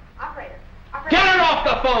hour. Operator. Get it off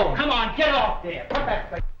the phone! Come on, get off there. Put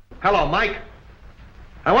that... Hello, Mike.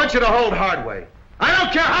 I want you to hold Hardway. I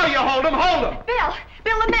don't care how you hold him, hold him!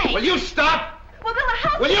 Bill LeMay. Will you stop? Well, Bill, the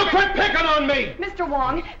housekeeper... Will you quit picking on me? Mr.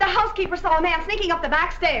 Wong, the housekeeper saw a man sneaking up the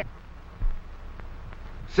back stairs.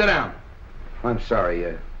 Sit down. I'm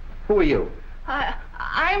sorry, who are you?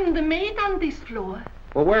 I'm the maid on this floor.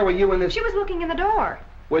 Well, where were you in this... She was looking in the door.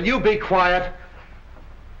 Will you be quiet?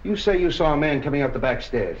 You say you saw a man coming up the back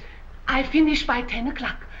stairs. I finished by 10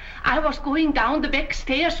 o'clock. I was going down the back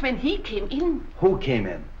stairs when he came in. Who came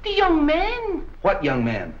in? The young man. What young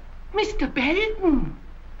man? Mr. Belden.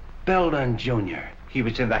 Belden Jr. He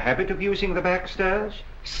was in the habit of using the back stairs?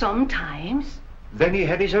 Sometimes. Then he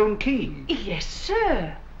had his own key? Yes,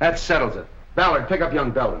 sir. That settles it. Ballard, pick up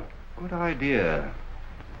young Belden. Good idea.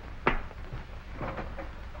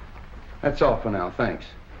 That's all for now, thanks.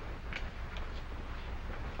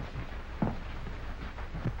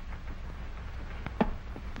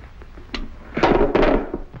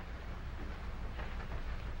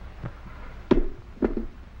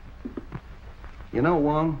 You know,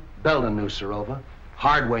 Wong, Belden knew Serova.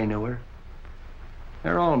 Hardway knew her.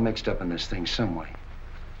 They're all mixed up in this thing some way.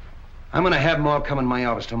 I'm going to have them all come in my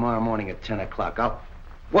office tomorrow morning at 10 o'clock.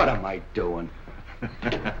 What am I doing?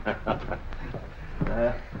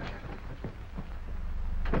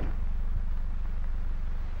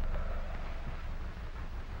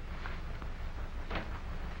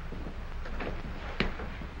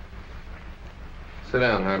 Sit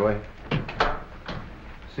down, Hardway.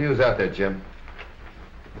 See who's out there, Jim.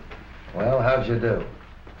 Well, how'd you do?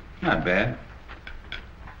 Not bad.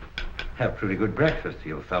 Have pretty good breakfast,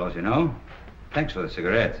 you fellows, you know. Thanks for the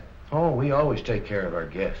cigarettes. Oh, we always take care of our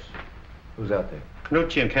guests. Who's out there?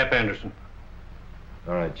 Knucci and Cap Anderson.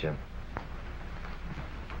 All right, Jim.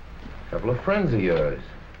 Couple of friends of yours.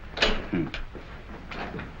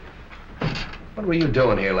 What were you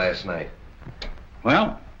doing here last night?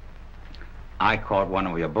 Well, I caught one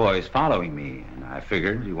of your boys following me, and I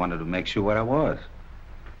figured you wanted to make sure where I was.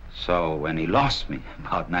 So when he lost me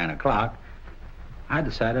about 9 o'clock, I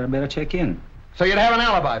decided I'd better check in. So you'd have an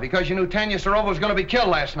alibi because you knew Tanya Serova was going to be killed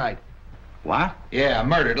last night. What? Yeah,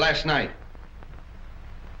 murdered last night.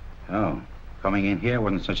 Oh, coming in here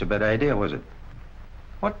wasn't such a bad idea, was it?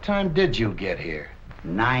 What time did you get here?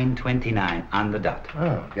 9:29 on the dot.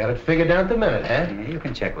 Oh, got it figured down to the minute, huh? Yeah, you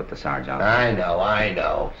can check with the sergeant. I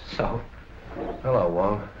know. So? Hello,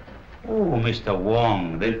 Wong. Oh, Mr.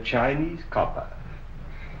 Wong, the Chinese copper.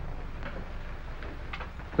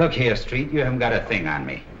 Look here, Street, you haven't got a thing on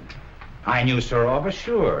me. I knew Sorova,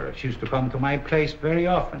 sure. She used to come to my place very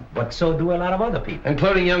often. But so do a lot of other people.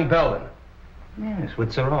 Including young Belden. Yes,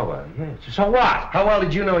 with Sorova, yes. So what? How well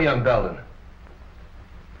did you know young Belden?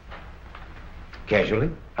 Casually.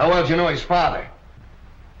 How well did you know his father?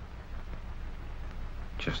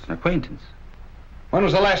 Just an acquaintance. When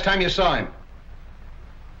was the last time you saw him?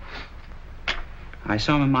 I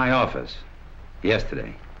saw him in my office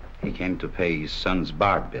yesterday. He came to pay his son's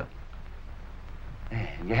bar bill.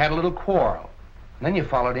 And you had a little quarrel. And then you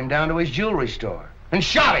followed him down to his jewelry store and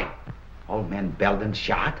shot him. Old man Belden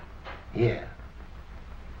shot? Yeah.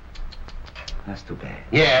 That's too bad.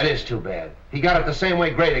 Yeah, it is too bad. He got it the same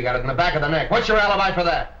way Grady got it, in the back of the neck. What's your alibi for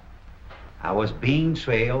that? I was being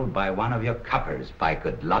trailed by one of your coppers, by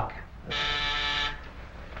good luck.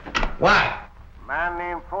 What? Man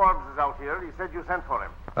named Forbes is out here. He said you sent for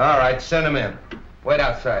him. All right, send him in. Wait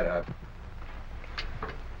outside, Hub.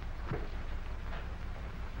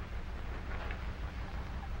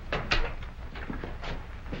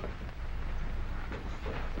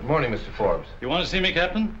 Good morning, Mr. Forbes. You want to see me,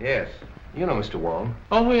 Captain? Yes. You know Mr. Wong.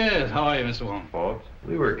 Oh, yes. How are you, Mr. Wong? Forbes?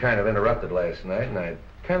 We were kind of interrupted last night, and I'd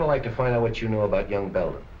kind of like to find out what you know about young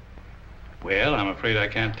Belden. Well, I'm afraid I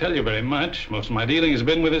can't tell you very much. Most of my dealing has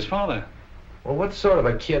been with his father. Well, what sort of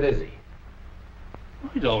a kid is he?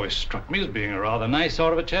 Well, he's always struck me as being a rather nice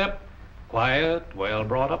sort of a chap. Quiet, well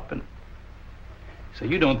brought up, and... So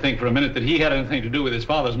you don't think for a minute that he had anything to do with his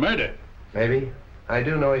father's murder? Maybe. I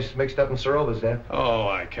do know he's mixed up in Sorova's death. Oh,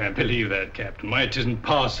 I can't believe that, Captain. Why, it isn't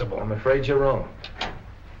possible. I'm afraid you're wrong.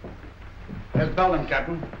 There's Belden,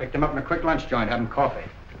 Captain. Picked him up in a quick lunch joint, having coffee.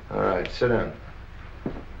 All right, sit down.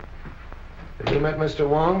 Have you met Mr.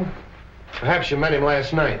 Wong? Perhaps you met him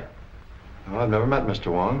last night. Oh, I've never met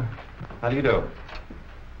Mr. Wong. How do you do?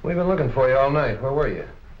 We've been looking for you all night. Where were you?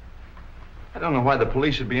 I don't know why the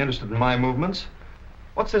police should be interested in my movements.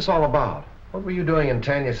 What's this all about? What were you doing in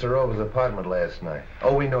Tanya Sorova's apartment last night?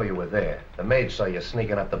 Oh, we know you were there. The maid saw you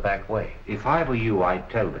sneaking up the back way. If I were you, I'd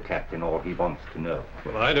tell the captain all he wants to know.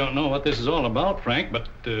 Well, I don't know what this is all about, Frank, but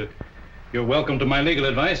you're welcome to my legal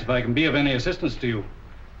advice if I can be of any assistance to you.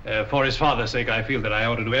 For his father's sake, I feel that I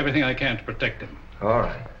ought to do everything I can to protect him. All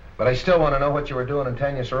right. But I still want to know what you were doing in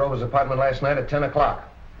Tanya Sorova's apartment last night at 10 o'clock.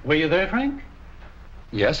 Were you there, Frank?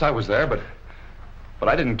 Yes, I was there, but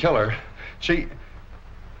I didn't kill her. She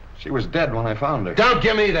was dead when I found her. Don't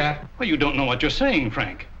give me that. Well, you don't know what you're saying,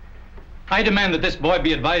 Frank. I demand that this boy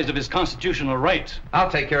be advised of his constitutional rights.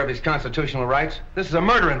 I'll take care of his constitutional rights. This is a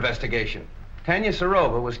murder investigation. Tanya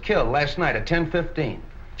Sorova was killed last night at 10:15.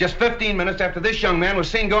 Just 15 minutes after this young man was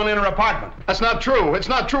seen going in her apartment. That's not true. It's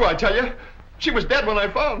not true, I tell you. She was dead when I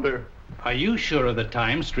found her. Are you sure of the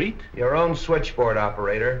time, Street? Your own switchboard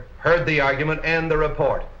operator heard the argument and the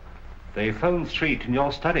report. They phoned Street in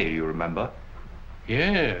your study, you remember?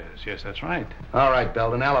 Yes, that's right. All right,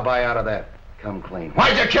 Belden, alibi out of that. Come clean.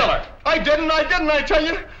 Why'd you kill her? I didn't, I tell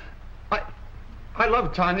you. I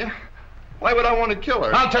love Tanya. Why would I want to kill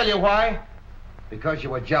her? I'll tell you why. Because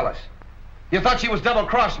you were jealous. You thought she was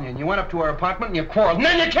double-crossing you, and you went up to her apartment and you quarreled, and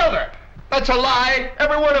then you killed her. That's a lie.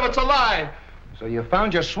 Every word of it's a lie. So you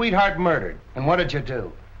found your sweetheart murdered, and what did you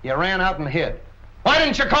do? You ran out and hid. Why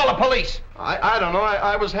didn't you call the police? I don't know.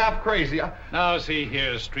 I was half crazy. Now, see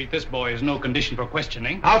here, Street, this boy is no condition for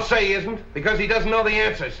questioning. I'll say he isn't, because he doesn't know the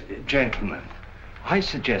answers. Gentlemen, I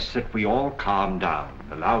suggest that we all calm down.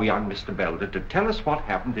 Allow young Mr. Belden to tell us what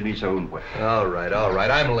happened in his own way. All right.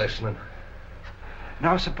 I'm listening.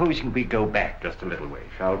 Now, supposing we go back just a little way,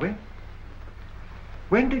 shall we?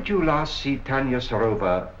 When did you last see Tanya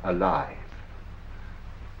Sorova alive?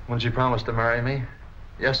 When she promised to marry me.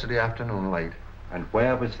 Yesterday afternoon, late. And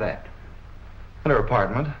where was that? In her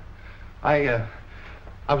apartment. I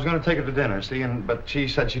was going to take her to dinner, see, but she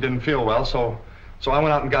said she didn't feel well, so I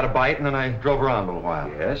went out and got a bite, and then I drove around a little while.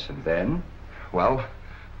 Yes, and then? Well,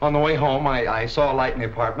 on the way home, I saw a light in the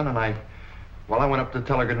apartment, and I went up to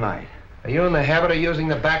tell her good night. Are you in the habit of using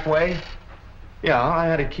the back way? Yeah, I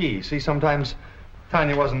had a key. See, sometimes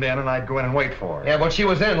Tanya wasn't in, and I'd go in and wait for her. Yeah, but she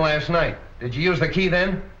was in last night. Did you use the key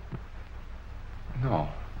then? No.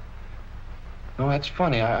 No, that's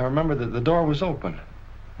funny. I remember that the door was open.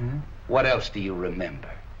 Hmm? What else do you remember?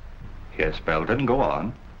 Yes, Belden, go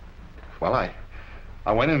on. Well,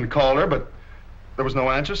 I went in and called her, but there was no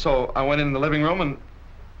answer, so I went in the living room, and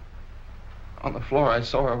on the floor I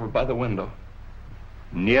saw her over by the window.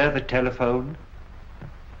 Near the telephone?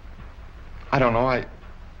 I don't know. I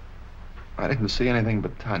didn't see anything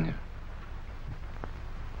but Tanya.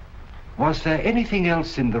 Was there anything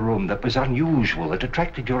else in the room that was unusual, that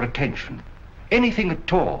attracted your attention? Anything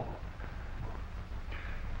at all?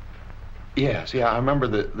 Yes, I remember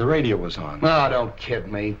the radio was on. No, don't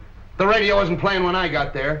kid me. The radio wasn't playing when I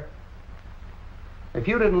got there. If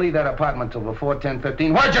you didn't leave that apartment till before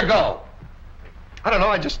 10:15, where'd you go? I don't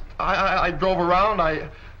know, I drove around. I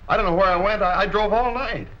don't know where I went. I drove all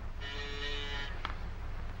night.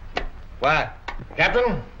 What? Captain?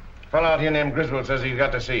 A fellow out here named Griswold says he's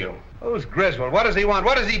got to see you. Who's Griswold? What does he want?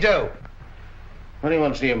 What does he do? What do you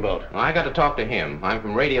want to see him about? Well, I got to talk to him. I'm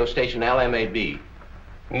from radio station LMAB.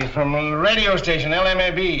 He's from the radio station,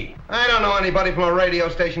 LMAB. I don't know anybody from a radio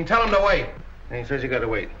station. Tell him to wait. He says you got to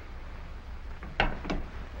wait.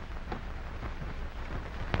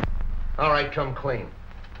 All right, come clean.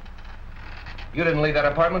 You didn't leave that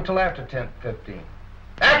apartment till after 10:15.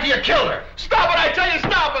 After you killed her! Stop it, I tell you,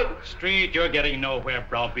 stop it! Street, you're getting nowhere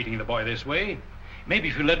browbeating the boy this way. Maybe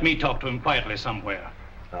if you let me talk to him quietly somewhere.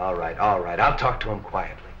 All right. I'll talk to him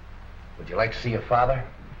quietly. Would you like to see your father?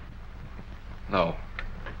 No.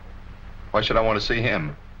 Why should I want to see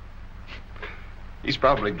him? He's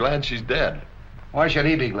probably glad she's dead. Why should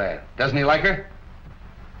he be glad? Doesn't he like her?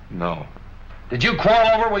 No. Did you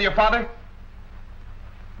quarrel over with your father?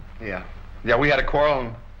 Yeah, we had a quarrel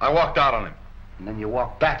and I walked out on him. And then you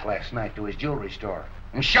walked back last night to his jewelry store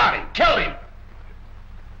and shot him, killed him.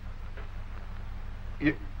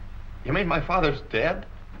 You mean my father's dead?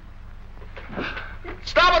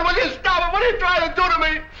 Stop it, will you? Stop it! What are you trying to do to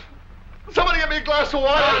me? Somebody get me a glass of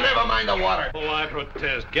water. Oh, never mind the water. Oh, I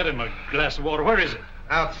protest. Get him a glass of water. Where is it?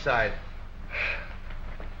 Outside.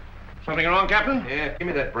 Something wrong, Captain? Yeah, give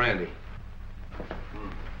me that brandy.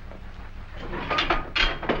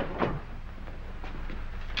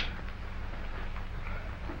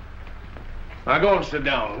 Now go and sit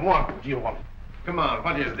down. What do you want? Come on,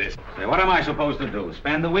 what is this? Say, what am I supposed to do?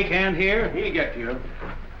 Spend the weekend here? He'll get you.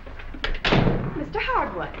 Mr.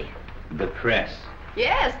 Hardway. The press.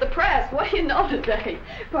 Yes, the press. What do you know today?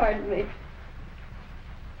 Pardon me.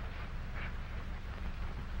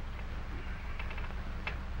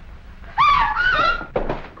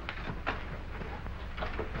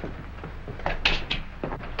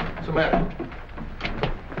 What's the matter?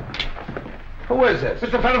 Who is this?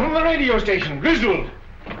 It's the fellow from the radio station, Griswold.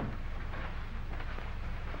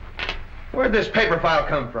 Where'd this paper file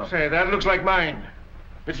come from? Say, that looks like mine.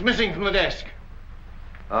 It's missing from the desk.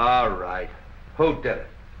 All right. Who did it?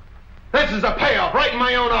 This is a payoff right in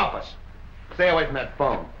my own office. Stay away from that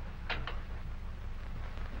phone.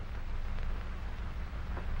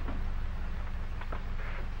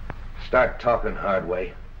 Start talking,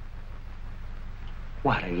 Hardway.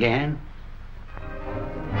 What, again?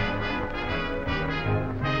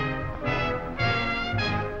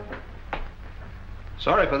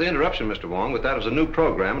 Sorry for the interruption, Mr. Wong, but that was a new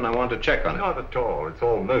program, and I want to check on it. Not at all. It's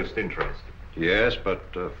all most interesting. Yes, but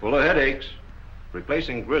full of headaches.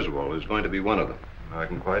 Replacing Griswold is going to be one of them. I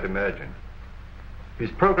can quite imagine. His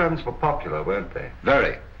programs were popular, weren't they?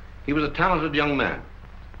 Very. He was a talented young man.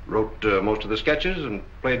 Wrote most of the sketches and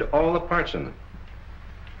played all the parts in them.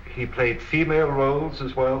 He played female roles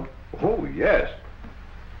as well? Oh, yes.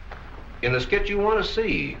 In the sketch you want to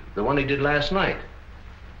see, the one he did last night,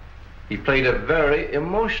 he played a very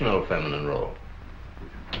emotional feminine role.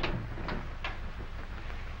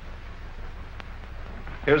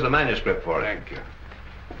 Here's the manuscript for it. Thank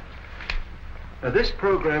you. This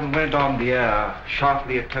program went on the air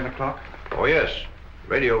sharply at 10 o'clock? Oh, yes.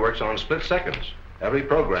 Radio works on split seconds. Every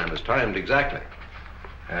program is timed exactly.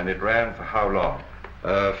 And it ran for how long?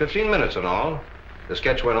 15 minutes in all. The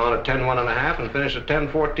sketch went on at 10:01 and finished at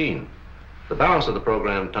 10:14. The balance of the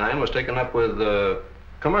program time was taken up with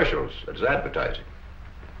commercials. That's advertising.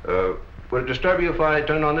 Would it disturb you if I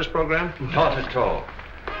turned on this program? Not at all.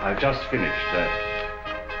 I've just finished.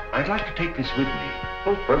 I'd like to take this with me.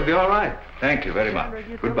 Oh, perfectly all right. Thank you very much.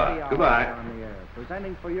 Goodbye. Goodbye. On the air,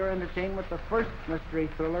 presenting for your entertainment the first mystery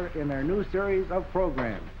thriller in their new series of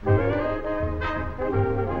programs.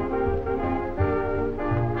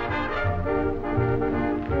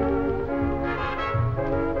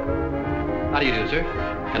 How do you do, sir?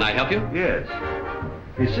 Can I help you? Yes.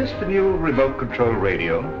 Is this the new remote control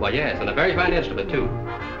radio? Why, yes, and a very fine instrument, too.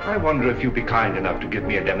 I wonder if you'd be kind enough to give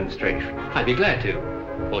me a demonstration. I'd be glad to.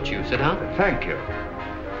 Won't you sit down? Thank you.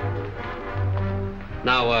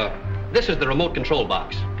 Now, this is the remote control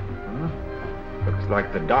box. Looks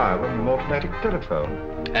like the dial of an automatic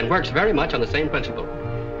telephone. And works very much on the same principle.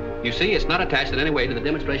 You see, it's not attached in any way to the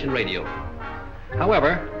demonstration radio.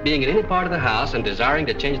 However, being in any part of the house and desiring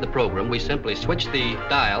to change the program, we simply switch the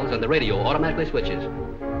dials and the radio automatically switches.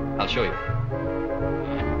 I'll show you.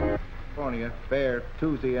 California, fair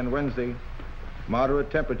Tuesday and Wednesday. Moderate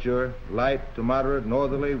temperature, light to moderate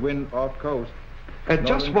northerly wind off coast. At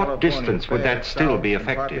just Northern what California, distance would fair, that still be south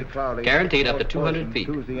and partly effective? cloudy, Guaranteed up to north 200 portion feet.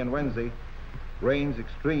 Tuesday and Wednesday. Rains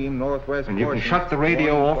extreme northwest. And you can portions, shut the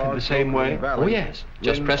radio warm, off in fog the same broken way? valleys, Oh, yes.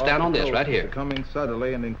 Just wind press off down the on this coast, right here. Becoming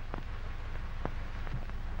southerly and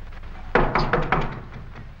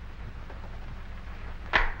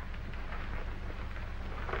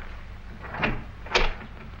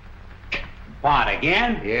What,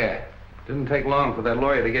 again? Yeah. Didn't take long for that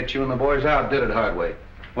lawyer to get you and the boys out, did it, Hardway?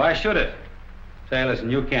 Why should it? Say,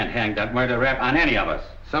 listen, you can't hang that murder rap on any of us.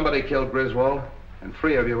 Somebody killed Griswold, and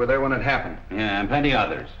 3 of you were there when it happened. Yeah, and plenty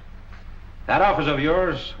others. That office of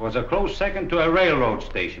yours was a close second to a railroad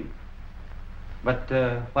station. But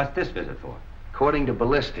what's this visit for? According to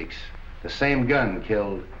ballistics, the same gun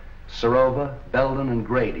killed Serova, Belden, and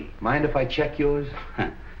Grady. Mind if I check yours?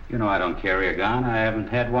 You know I don't carry a gun. I haven't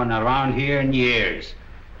had one around here in years.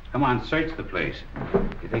 Come on, search the place.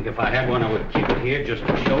 You think if I had one, I would keep it here just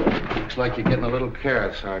to show? Looks like you're getting a little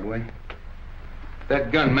careless, Hardway. If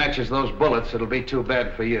that gun matches those bullets, it'll be too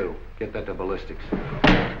bad for you. Get that to ballistics.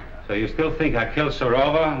 So you still think I killed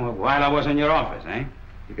Serova while I was in your office, eh?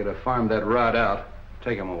 You could have farmed that rod out.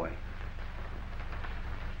 Take him away.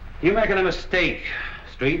 You're making a mistake,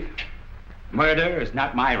 Street. Murder is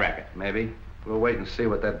not my racket. Maybe. We'll wait and see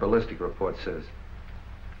what that ballistic report says.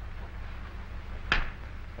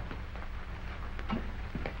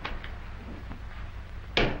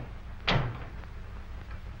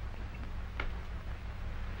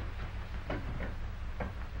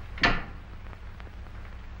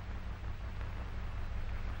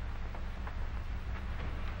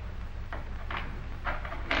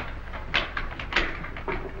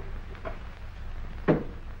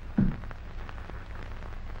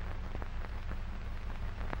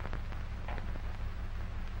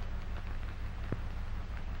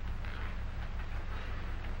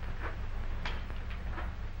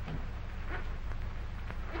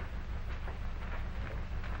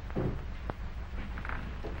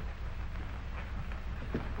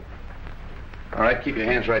 All right, keep your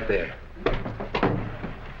hands right there.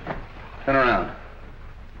 Turn around.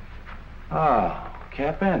 Oh,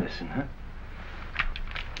 Cap Anderson, huh?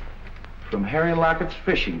 From Harry Lockett's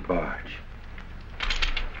fishing barge.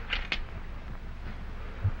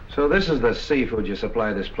 So this is the seafood you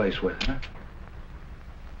supply this place with, huh?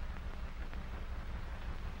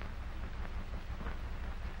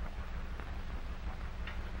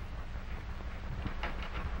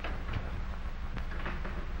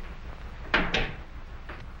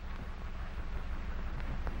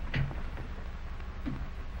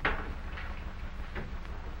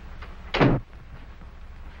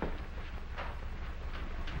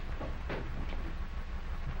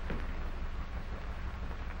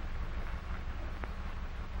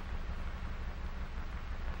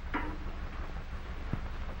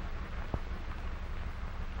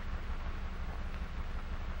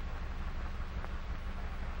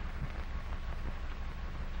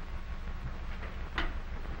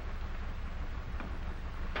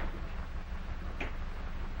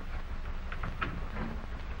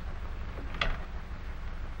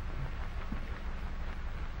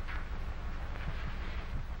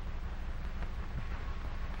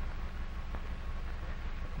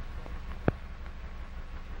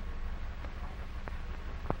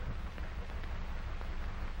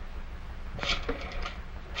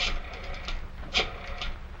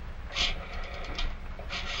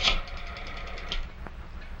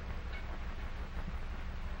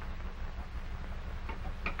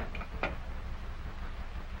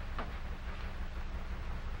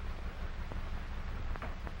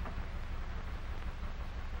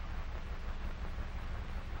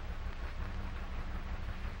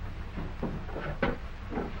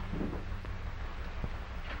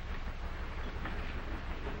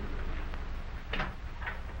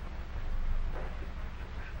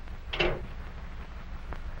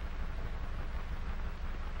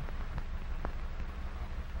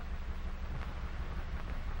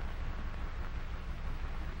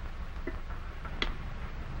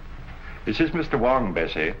 This is Mr. Wong,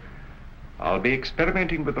 Bessie. I'll be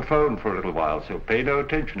experimenting with the phone for a little while, so pay no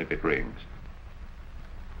attention if it rings.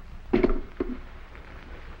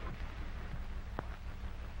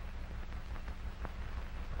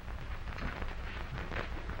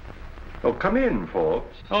 Oh, come in,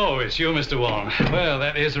 Forbes. Oh, it's you, Mr. Wong. Well,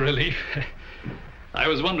 that is a relief. I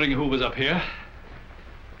was wondering who was up here.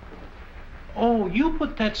 Oh, you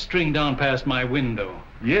put that string down past my window.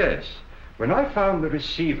 Yes. When I found the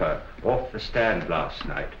receiver off the stand last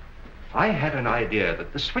night, I had an idea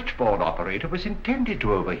that the switchboard operator was intended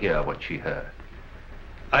to overhear what she heard.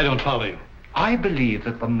 I don't follow you. I believe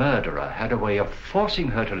that the murderer had a way of forcing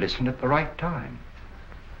her to listen at the right time.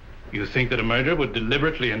 You think that a murderer would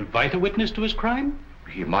deliberately invite a witness to his crime?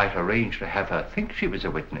 He might arrange to have her think she was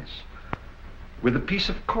a witness. With a piece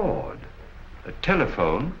of cord, a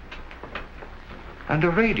telephone, and a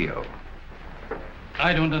radio.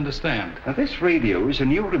 I don't understand. Now, this radio is a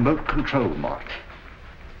new remote control model.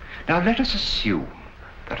 Now, let us assume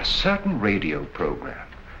that a certain radio program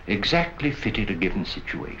exactly fitted a given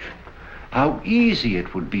situation. How easy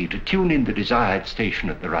it would be to tune in the desired station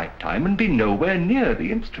at the right time and be nowhere near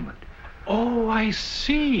the instrument. Oh, I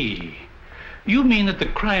see. You mean that the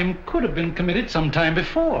crime could have been committed some time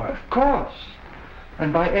before? Of course.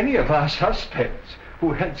 And by any of our suspects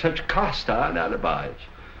who had such cast-iron alibis.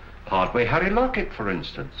 Partway Harry Lockett, for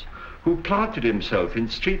instance, who planted himself in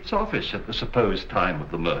Street's office at the supposed time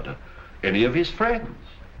of the murder. Any of his friends.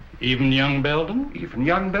 Even young Belden? Even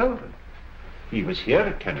young Belden. He was here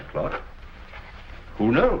at 10 o'clock.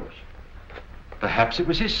 Who knows? Perhaps it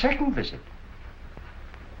was his second visit.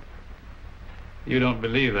 You don't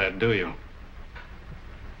believe that, do you?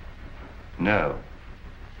 No.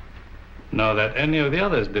 Nor that any of the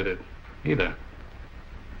others did it, either?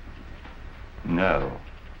 No.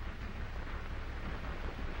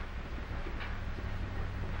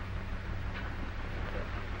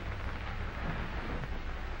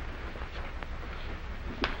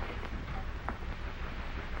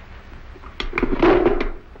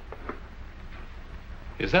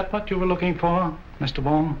 Is that what you were looking for, Mr.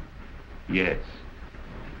 Baum? Yes.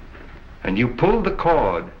 And you pulled the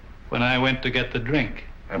cord. When I went to get the drink.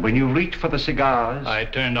 And when you reached for the cigars? I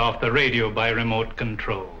turned off the radio by remote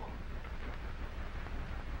control.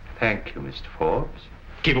 Thank you, Mr. Forbes.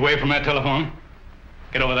 Keep away from that telephone.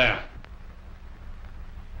 Get over there.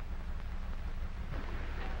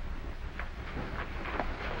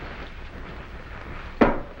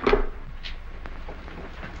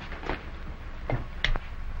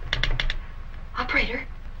 Operator.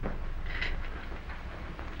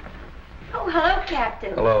 Oh, hello,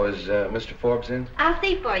 Captain. Hello, is Mr. Forbes in? I'll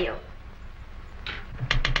see for you.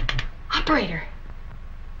 Operator.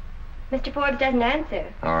 Mr. Forbes doesn't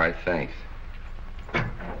answer. All right, thanks.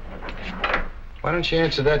 Why don't you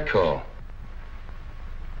answer that call?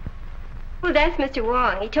 Well, that's Mr.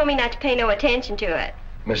 Wong. He told me not to pay no attention to it.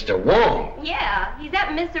 Mr. Wong? Yeah, he's up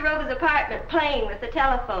in Mr. Rover's apartment playing with the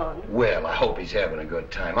telephone. Well, I hope he's having a good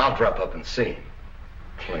time. I'll drop up and see him.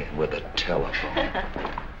 Playing with the telephone.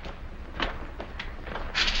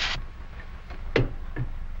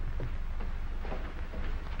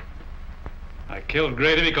 I killed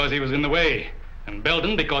Grady because he was in the way, and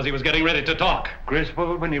Belden because he was getting ready to talk.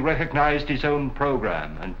 Griswold when he recognized his own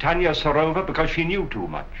program, and Tanya Sarova because she knew too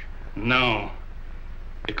much. No,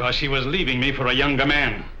 because she was leaving me for a younger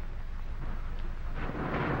man.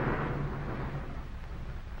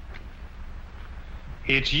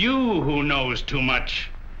 It's you who knows too much.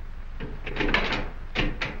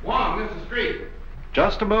 Wong, this is Street.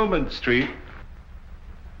 Just a moment, Street.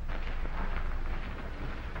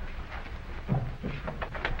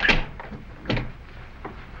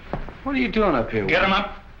 What are you doing up here? Get him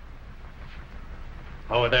up.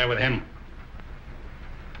 Over there with him.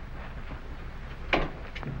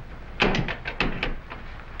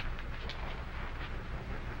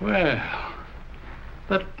 Well,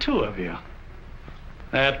 the two of you.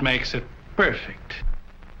 That makes it perfect.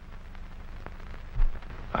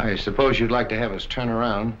 I suppose you'd like to have us turn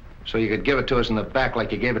around so you could give it to us in the back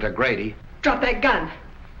like you gave it to Grady. Drop that gun.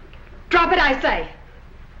 Drop it, I say.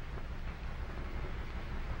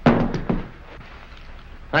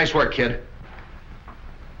 Nice work, kid.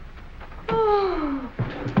 Oh.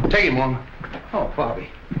 Take him, Wong. Oh, Bobby.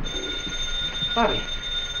 Bobby.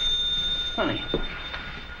 Honey.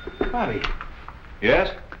 Bobby.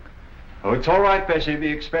 Yes? Oh, it's all right, Bessie. The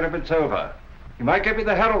experiment's over. You might give me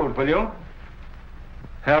the Herald, will you?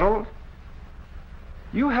 Herald?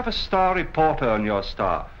 You have a star reporter on your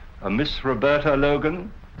staff, a Miss Roberta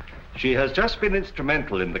Logan. She has just been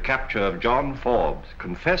instrumental in the capture of John Forbes,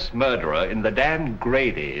 confessed murderer in the Dan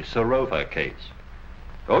Grady Sarova case.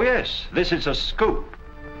 Oh, yes, this is a scoop.